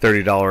about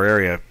 $30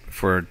 area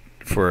for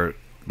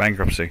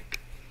bankruptcy.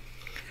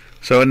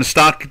 So, and the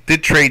stock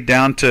did trade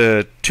down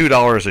to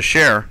 $2 a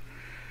share,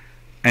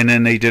 and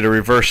then they did a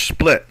reverse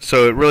split.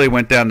 So it really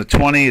went down to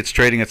 20. It's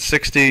trading at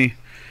 60,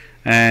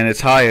 and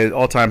its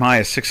all-time high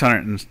is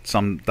 $600 and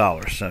some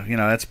dollars. So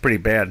that's pretty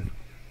bad.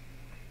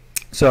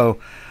 So,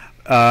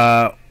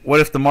 what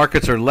if the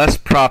markets are less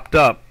propped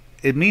up?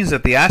 It means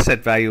that the asset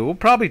value will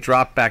probably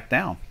drop back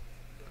down,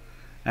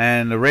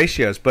 and the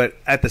ratios. But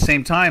at the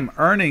same time,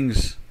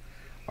 earnings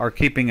are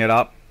keeping it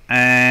up,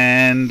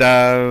 and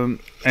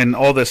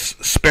all this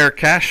spare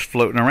cash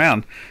floating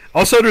around.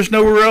 Also, there's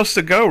nowhere else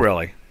to go,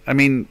 really. I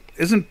mean,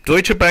 isn't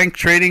Deutsche Bank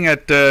trading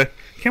at...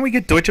 can we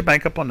get Deutsche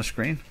Bank up on the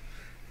screen?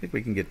 I think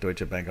we can get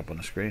Deutsche Bank up on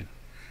the screen.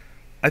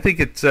 I think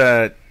it's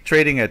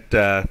trading at...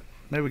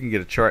 maybe we can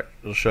get a chart.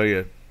 It'll show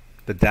you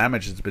the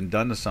damage that's been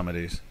done to some of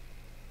these.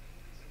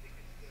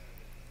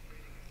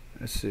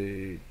 Let's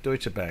see.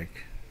 Deutsche Bank.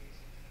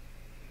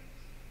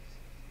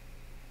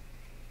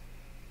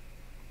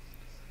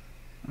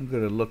 I'm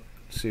going to look,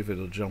 see if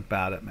it'll jump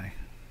out at me.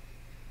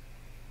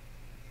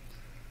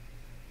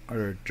 Are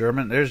there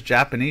German? There's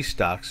Japanese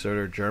stocks. Are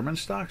there German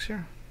stocks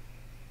here?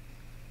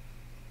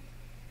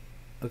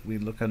 We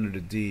look under the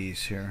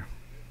D's here.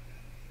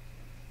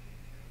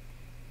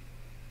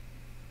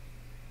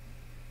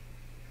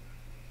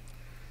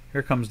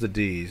 Here comes the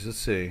D's. Let's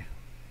see.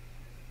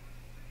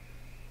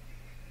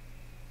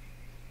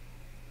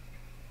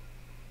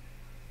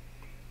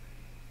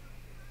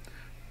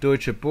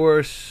 Deutsche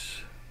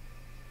Börse,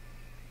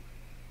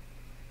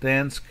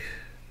 Dansk,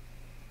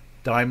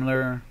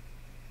 Daimler,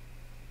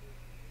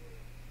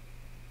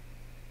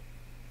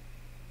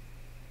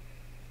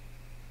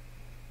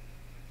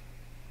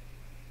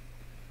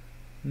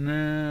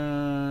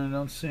 no,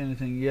 don't see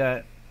anything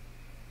yet.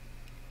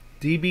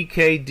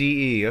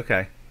 DBKDE,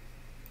 okay.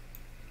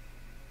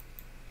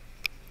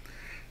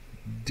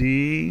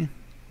 DBK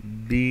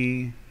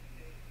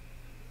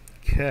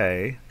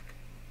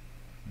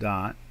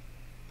dot.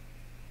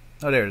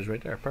 Oh, there it is,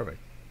 right there. Perfect.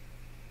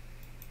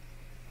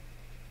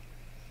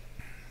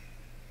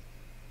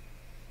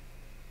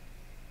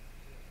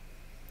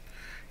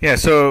 Yeah.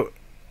 So,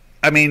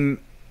 I mean,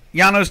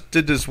 Janos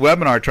did this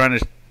webinar trying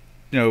to,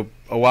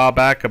 a while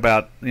back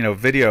about,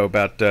 video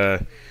about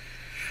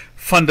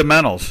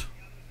fundamentals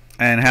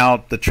and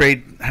how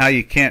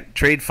you can't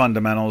trade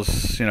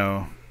fundamentals,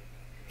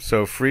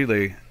 so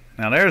freely.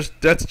 Now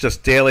that's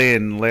just daily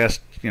in the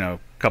last,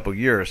 couple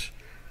years.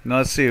 Now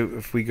let's see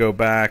if we go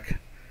back,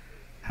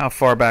 how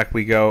far back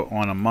we go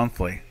on a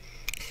monthly.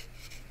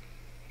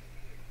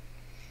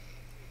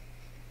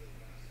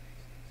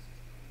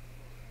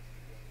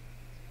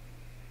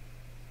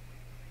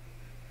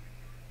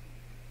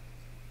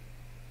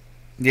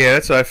 Yeah,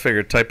 that's what I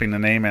figured, typing the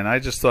name in. I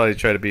just thought I'd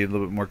try to be a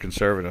little bit more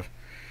conservative.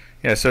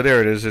 Yeah, so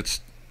there it is.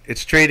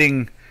 It's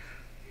trading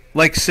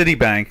like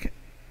Citibank.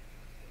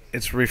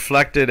 It's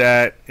reflected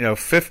at, it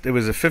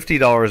was a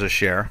 $50 a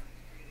share.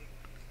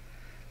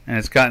 And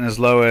it's gotten as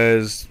low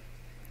as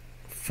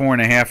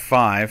 4.5,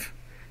 5.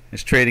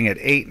 It's trading at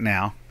 8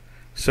 now.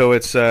 So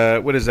it's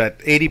what is that?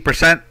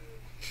 80%?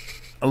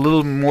 A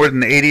little more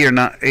than 80 or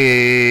not?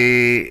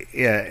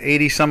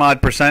 80 some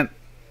odd percent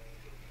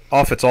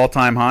off its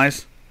all-time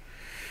highs.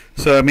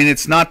 So I mean,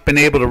 it's not been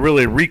able to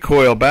really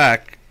recoil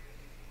back.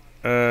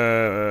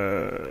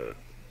 There's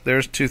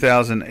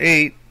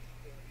 2008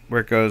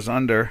 where it goes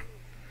under,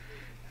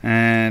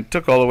 and it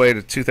took all the way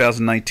to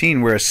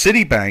 2019. Whereas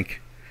Citibank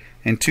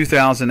in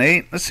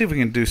 2008. Let's see if we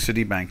can do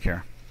Citibank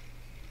here.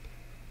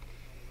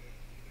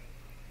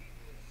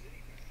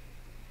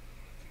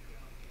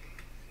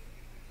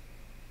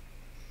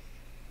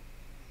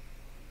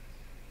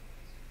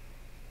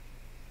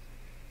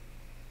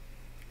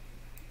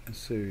 Let's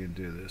see if we can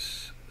do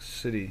this.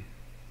 City.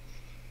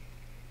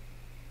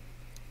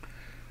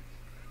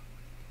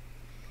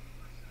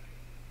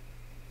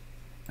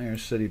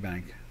 There's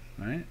Citibank,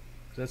 right?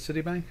 Is that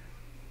Citibank?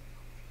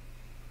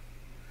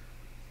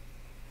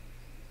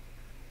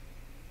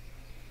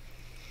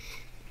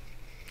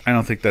 I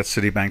don't think that's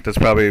Citibank. That's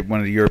probably one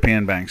of the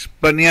European banks.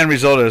 But the end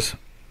result is,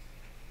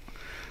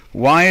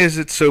 why is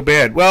it so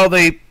bad? Well,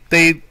 they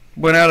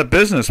went out of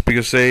business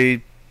because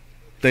they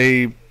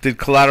did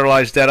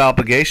collateralized debt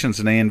obligations,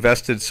 and they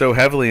invested so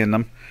heavily in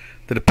them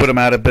that it put them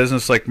out of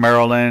business, like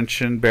Merrill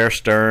Lynch and Bear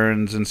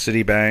Stearns and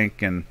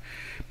Citibank,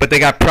 but they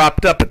got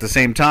propped up at the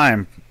same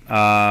time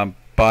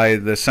by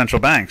the central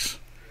banks.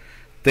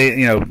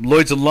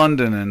 Lloyd's of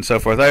London and so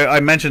forth.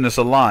 I mention this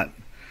a lot.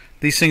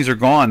 These things are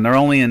gone. They're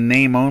only in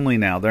name only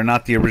now. They're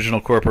not the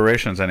original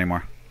corporations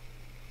anymore.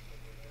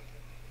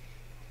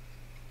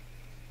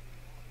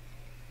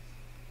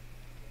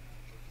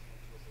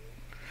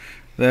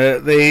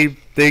 Some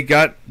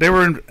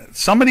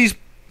of these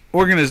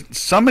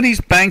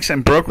banks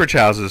and brokerage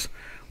houses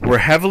were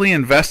heavily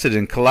invested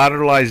in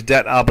collateralized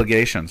debt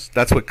obligations.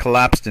 That's what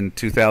collapsed in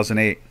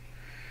 2008.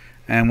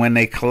 And when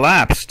they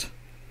collapsed,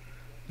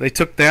 they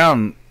took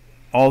down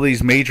all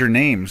these major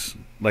names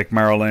like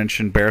Merrill Lynch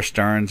and Bear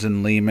Stearns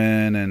and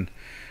Lehman and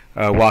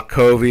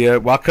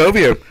Wachovia.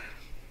 Wachovia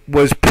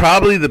was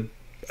probably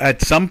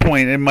at some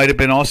point, it might have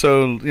been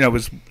also, it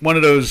was one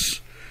of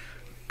those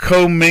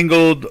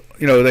commingled,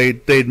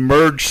 they'd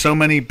merged so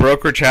many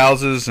brokerage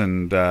houses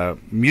and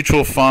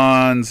mutual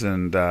funds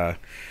and,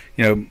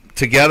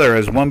 together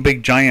as one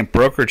big giant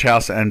brokerage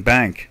house and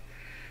bank,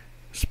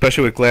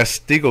 especially with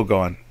Glass-Steagall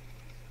going.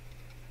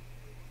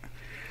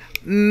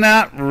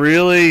 Not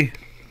really,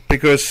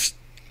 because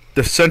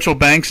the central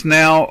banks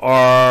now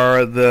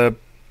are the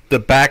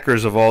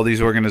backers of all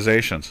these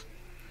organizations.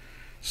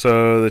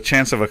 So the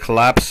chance of a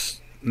collapse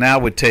now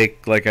would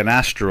take like an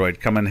asteroid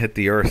come and hit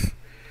the Earth.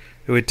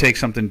 It would take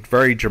something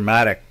very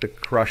dramatic to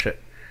crush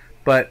it.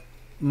 But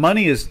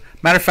money is,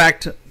 matter of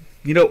fact,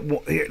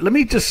 let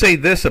me just say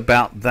this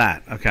about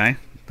that, okay?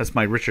 That's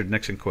my Richard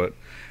Nixon quote.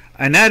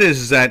 And that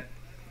is that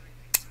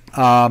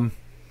a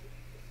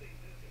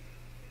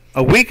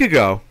week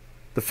ago,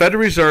 the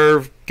Federal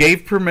Reserve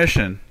gave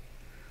permission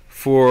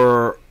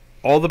for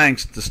all the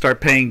banks to start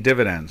paying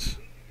dividends.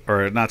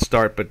 Or not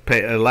start, but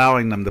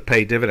allowing them to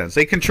pay dividends.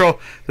 The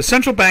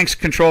central banks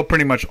control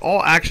pretty much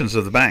all actions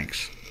of the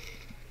banks.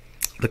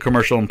 The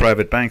commercial and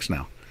private banks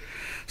now.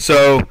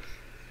 So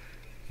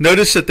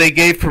notice that they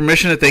gave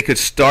permission that they could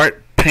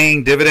start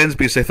paying dividends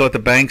because they thought the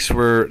banks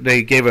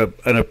they gave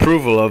an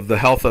approval of the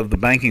health of the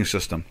banking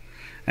system.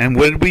 And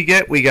what did we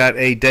get? We got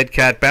a dead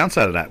cat bounce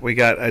out of that. We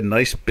got a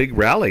nice big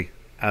rally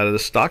out of the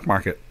stock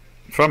market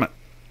from it.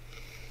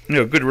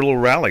 A good little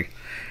rally.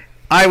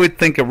 I would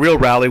think a real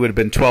rally would have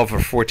been 12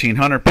 or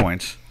 1,400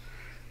 points.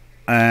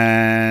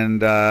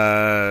 And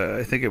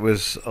I think it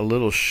was a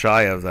little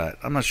shy of that.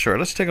 I'm not sure.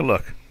 Let's take a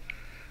look.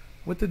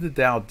 What did the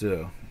Dow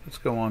do? Let's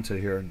go on to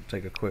here and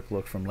take a quick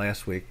look from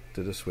last week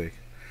to this week.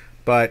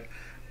 But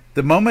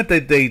the moment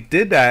that they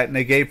did that and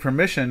they gave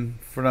permission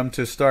for them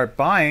to start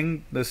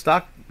buying, the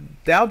stock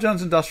Dow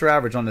Jones Industrial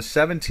Average on the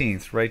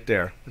 17th right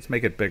there. Let's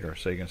make it bigger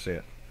so you can see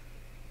it.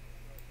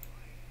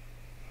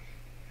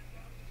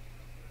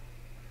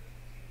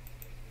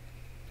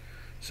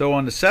 So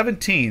on the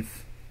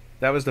 17th,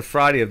 that was the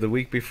Friday of the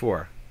week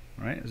before,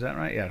 right? Is that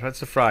right? Yeah, that's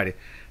the Friday.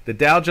 The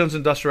Dow Jones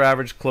Industrial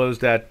Average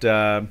closed at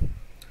where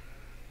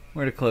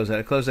did it close at?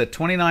 It closed at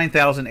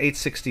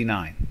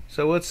 29,869.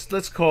 So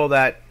let's call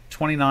that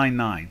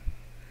 29.9.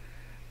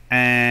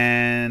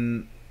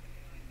 And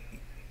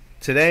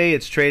today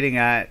it's trading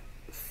at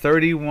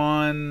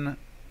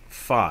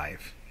 31.5.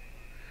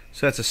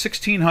 So that's a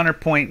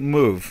 1,600 point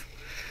move.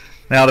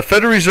 Now the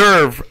Federal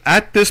Reserve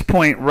at this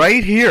point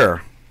right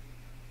here,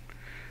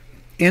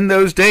 in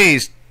those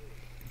days,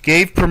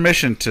 gave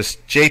permission to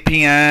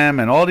JPM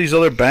and all these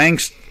other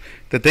banks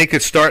that they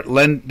could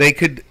they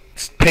could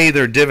pay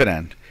their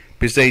dividend,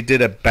 because they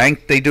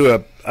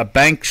do a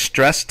bank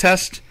stress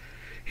test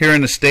here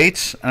in the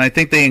States, and I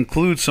think they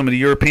include some of the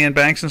European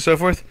banks and so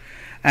forth,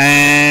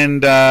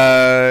 and you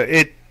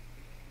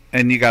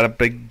got a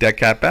big debt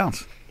cap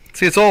bounce.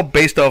 See, it's all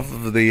based off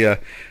of the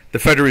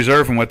Federal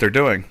Reserve and what they're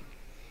doing,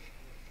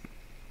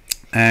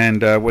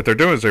 and what they're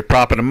doing is they're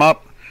propping them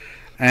up,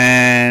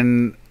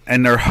 and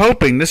they're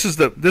hoping, this is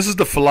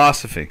the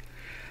philosophy,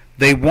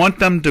 they want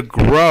them to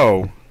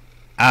grow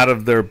out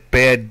of their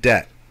bad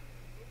debt.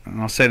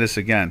 And I'll say this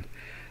again.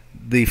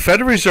 The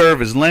Federal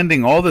Reserve is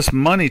lending all this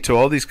money to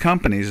all these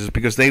companies is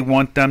because they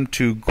want them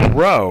to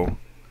grow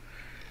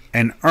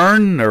and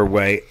earn their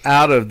way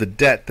out of the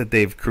debt that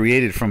they've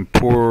created from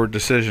poor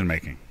decision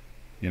making,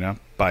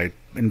 by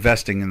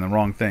investing in the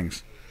wrong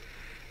things.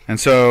 And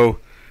so,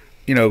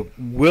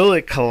 will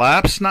it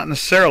collapse? Not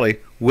necessarily.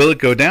 Will it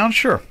go down?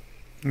 Sure.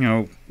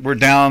 We're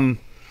down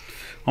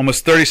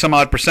almost 30 some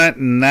odd percent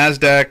in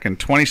NASDAQ and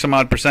 20 some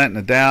odd percent in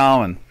the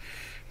Dow, and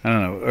I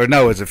don't know, or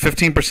no, is it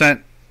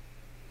 15%?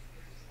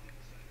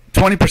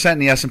 20% in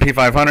the S&P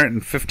 500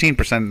 and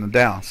 15% in the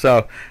Dow.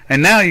 So,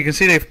 and now you can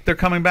see they're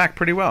coming back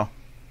pretty well.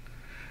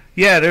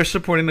 Yeah, they're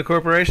supporting the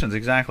corporations,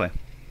 exactly.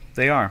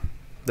 They are.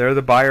 They're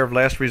the buyer of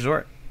last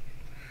resort.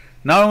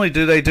 Not only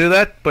do they do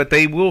that, but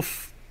they will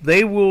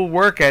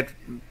work at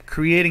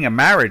creating a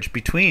marriage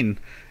between.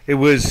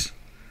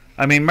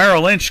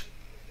 Merrill Lynch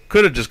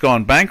could have just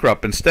gone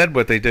bankrupt. Instead,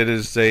 what they did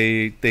is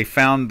they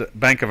found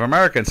Bank of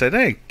America and said,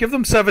 hey, give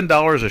them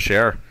 $7 a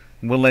share,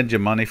 and we'll lend you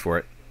money for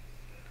it.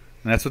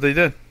 And that's what they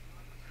did.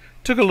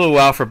 Took a little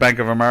while for Bank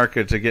of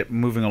America to get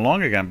moving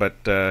along again,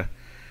 but they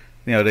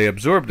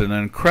absorbed an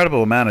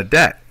incredible amount of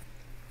debt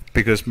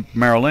because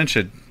Merrill Lynch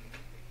had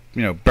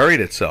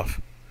buried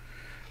itself.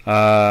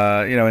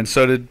 And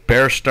so did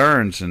Bear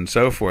Stearns and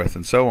so forth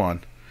and so on.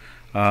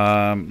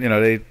 They're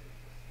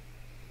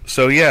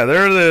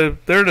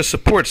the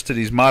supports to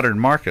these modern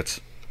markets.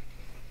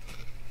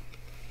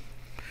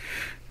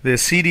 The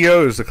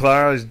CDOs, the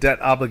collateralized debt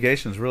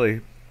obligations,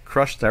 really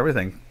crushed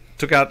everything.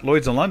 Took out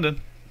Lloyd's in London,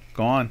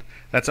 gone.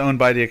 That's owned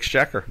by the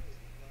Exchequer.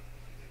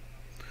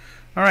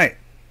 All right.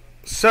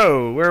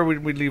 So where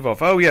would we leave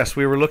off? Oh yes,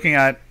 we were looking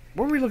at.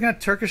 What were we looking at?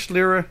 Turkish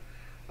lira.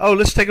 Oh,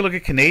 let's take a look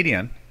at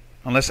Canadian.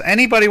 Unless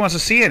anybody wants to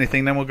see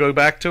anything, then we'll go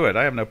back to it.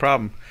 I have no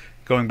problem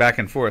going back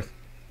and forth.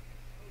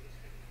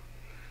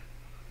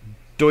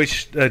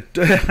 Douche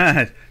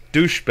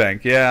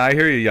bank. Yeah, I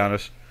hear you,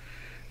 Janos.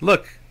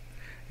 Look,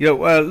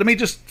 let me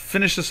just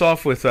finish this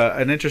off with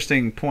an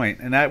interesting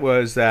point, and that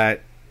was that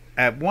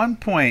at one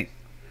point,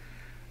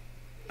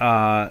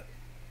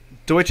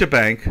 Deutsche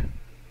Bank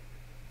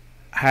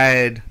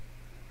had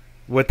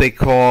what they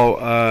call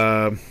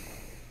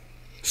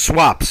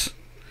swaps.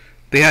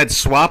 They had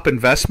swap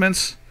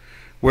investments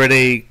where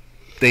they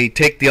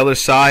take the other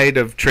side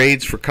of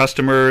trades for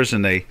customers,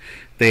 and they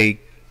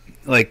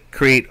like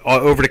create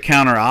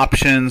over-the-counter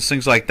options,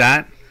 things like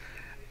that.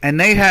 And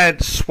they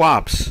had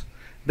swaps.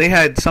 They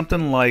had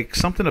something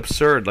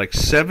absurd, like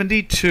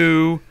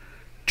 72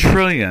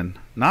 trillion,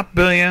 not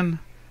billion,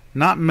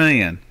 not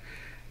million.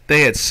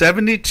 They had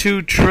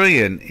 72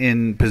 trillion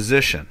in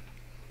position.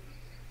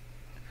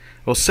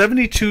 Well,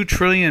 72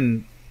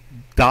 trillion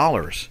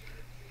dollars,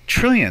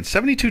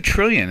 72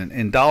 trillion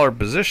in dollar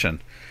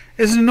position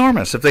is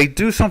enormous. If they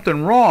do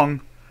something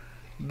wrong,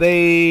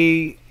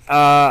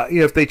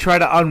 if they try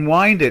to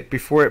unwind it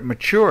before it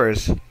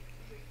matures,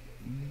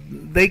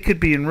 they could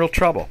be in real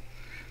trouble.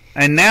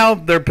 And now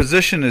their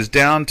position is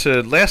down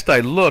to, last I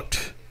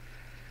looked,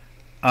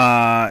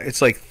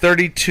 it's like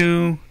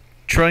 32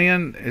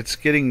 trillion. It's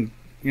getting,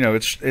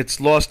 it's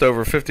lost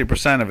over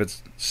 50% of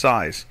its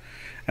size.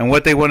 And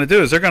what they want to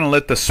do is they're going to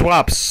let the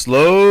swaps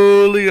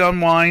slowly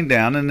unwind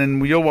down, and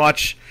then you'll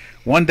watch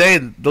one day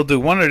they'll do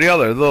one or the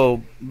other.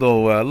 They'll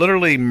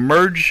literally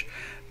merge.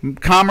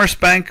 Commerce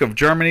Bank of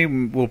Germany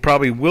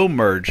will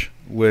merge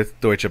with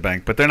Deutsche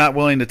Bank, but they're not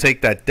willing to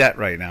take that debt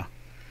right now.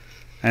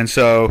 And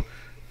so,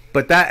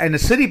 and the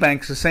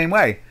Citibank's the same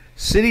way.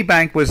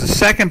 Citibank was the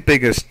second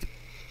biggest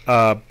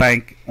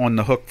bank on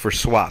the hook for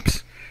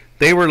swaps.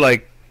 They were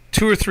like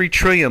 2 or 3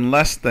 trillion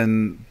less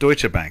than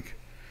Deutsche Bank,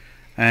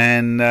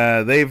 and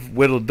they've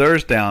whittled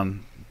theirs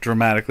down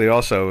dramatically,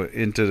 also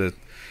into the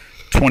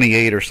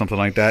 28 or something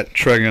like that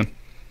trillion.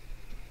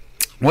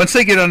 Once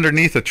they get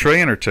underneath a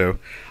trillion or two,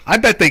 I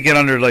bet they get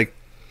under like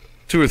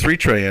 2 or 3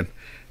 trillion,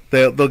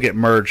 they'll get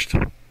merged.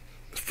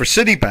 For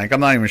Citibank,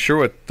 I'm not even sure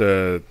what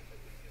the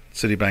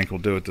Citibank will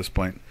do at this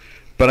point.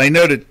 But I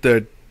know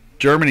that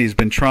Germany's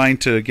been trying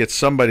to get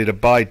somebody to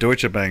buy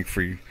Deutsche Bank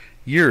for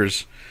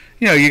years.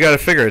 You know, you got to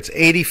figure it's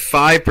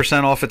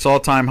 85% off its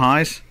all-time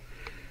highs.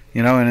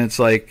 You know, and it's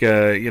like,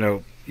 you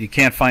know, you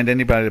can't find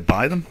anybody to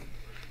buy them.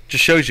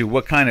 Just shows you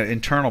what kind of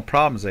internal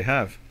problems they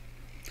have.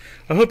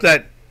 I hope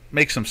that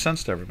makes some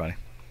sense to everybody.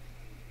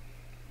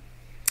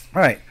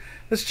 All right,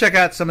 let's check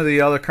out some of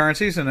the other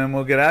currencies, and then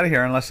we'll get out of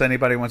here unless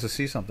anybody wants to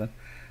see something.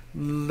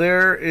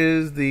 There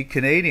is the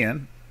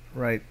Canadian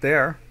right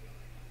there.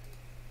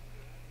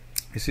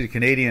 You see the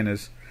Canadian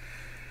is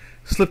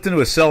slipped into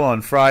a sell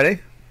on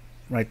Friday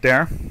right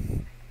there.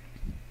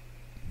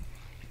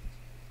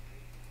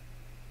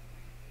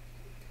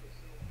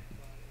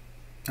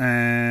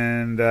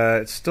 And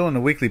it's still in the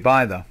weekly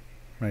buy, though,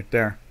 right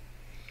there.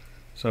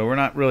 So we're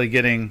not really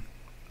getting...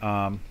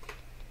 and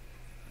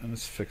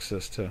let's fix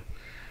this, too.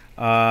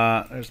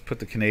 Let's put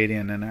the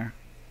Canadian in there.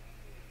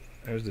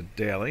 There's the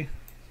daily.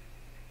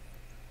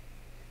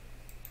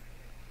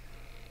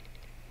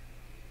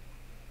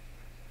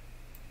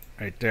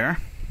 Right there.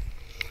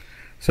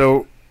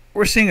 So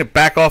we're seeing it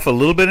back off a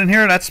little bit in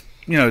here. That's,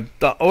 you know,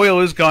 the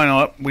oil is going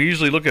up. We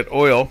usually look at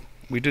oil.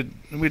 Did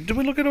we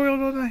look at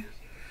oil today?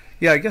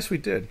 Yeah, I guess we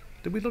did.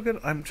 Did we look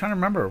at... I'm trying to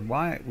remember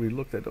why we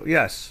looked at...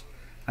 Yes,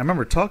 I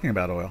remember talking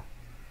about oil.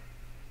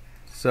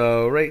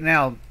 So right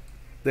now,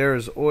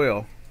 there's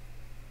oil.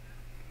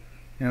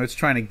 You know, it's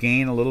trying to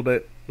gain a little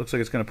bit. Looks like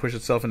it's going to push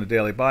itself into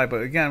daily buy.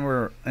 But again,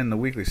 we're in the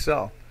weekly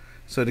sell.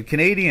 So the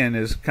Canadian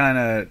is kind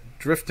of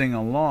drifting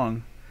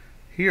along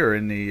here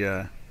in the...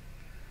 you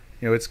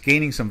know, it's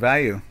gaining some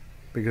value.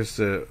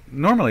 Because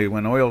normally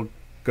when oil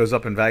goes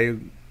up in value,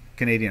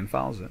 Canadian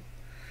follows it.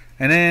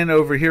 And then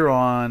over here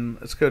on,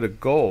 let's go to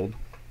gold.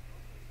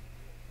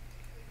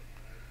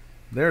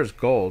 There's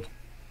gold.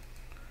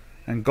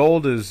 And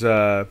gold is,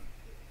 what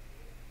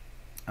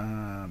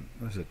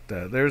is it?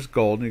 There's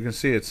gold. And you can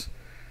see it's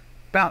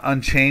about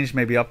unchanged,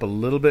 maybe up a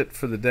little bit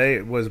for the day.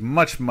 It was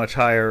much, much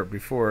higher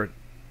before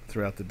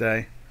throughout the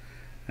day.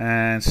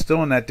 And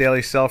still in that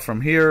daily sell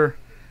from here.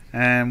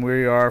 And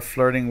we are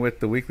flirting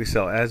with the weekly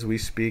sell as we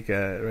speak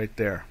right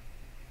there.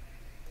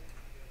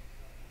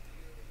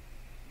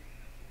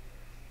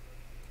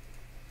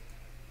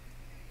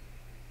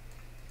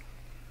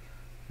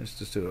 Let's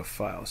just do a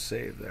file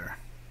save there.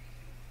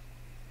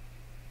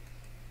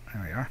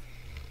 There we are.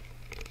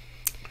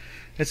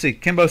 Let's see.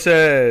 Kimbo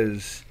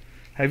says,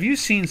 "Have you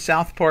seen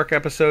South Park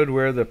episode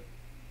where the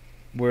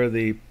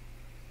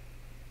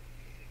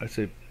let's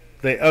see,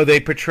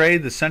 they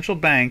portrayed the central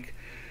bank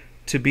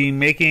to be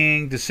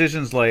making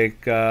decisions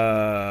like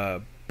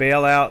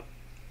bailout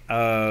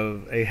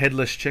of a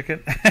headless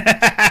chicken?"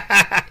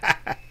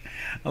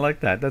 I like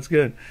that. That's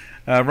good.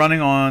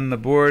 Running on the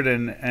board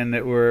and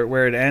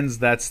where it ends,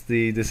 that's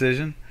the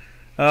decision.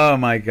 Oh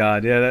my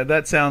God! Yeah,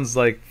 that sounds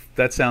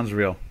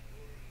real.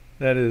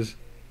 That is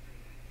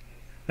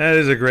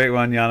a great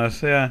one,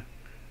 Janos. Yeah,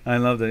 I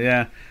loved it.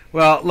 Yeah.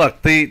 Well,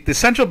 look, the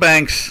central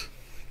banks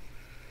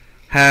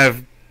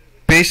have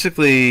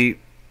basically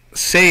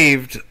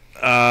saved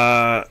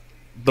the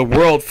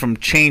world from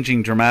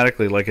changing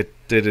dramatically like it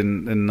did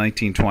in the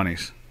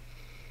 1920s.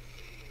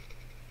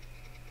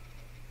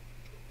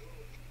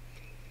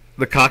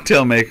 The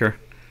cocktail maker.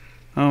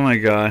 Oh my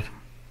God.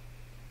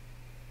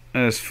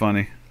 That is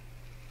funny.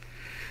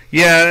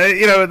 Yeah,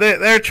 you know,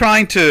 they're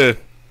trying to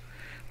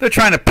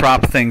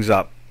prop things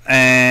up,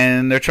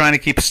 and they're trying to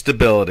keep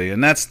stability,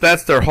 and that's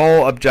their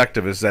whole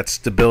objective, is that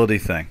stability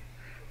thing.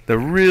 They're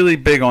really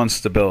big on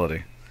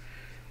stability.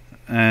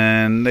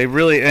 And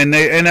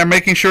they're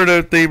making sure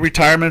that the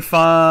retirement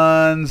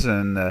funds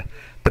and the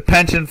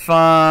pension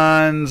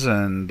funds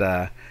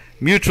and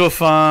mutual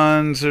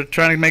funds are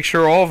trying to make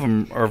sure all of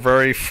them are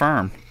very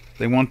firm.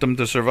 They want them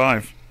to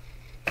survive.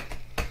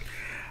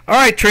 All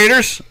right,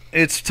 traders,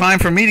 it's time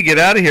for me to get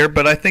out of here,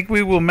 but I think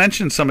we will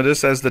mention some of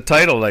this as the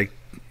title, like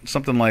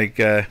something like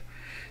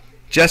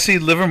Jesse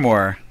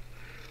Livermore.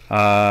 You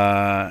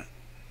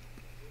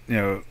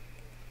know,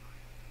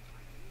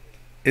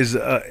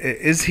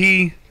 is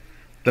he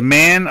the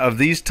man of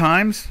these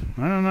times?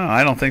 I don't know.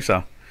 I don't think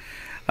so.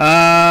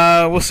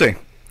 We'll see.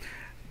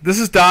 This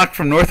is Doc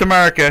from North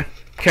America.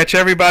 Catch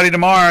everybody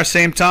tomorrow,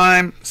 same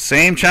time,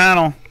 same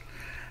channel.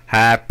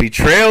 Happy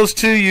trails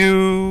to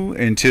you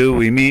until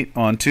we meet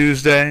on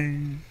Tuesday.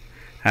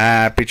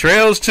 Happy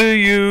trails to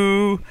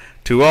you,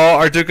 to all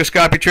our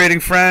Dukascopy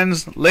trading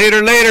friends.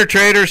 Later,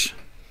 traders.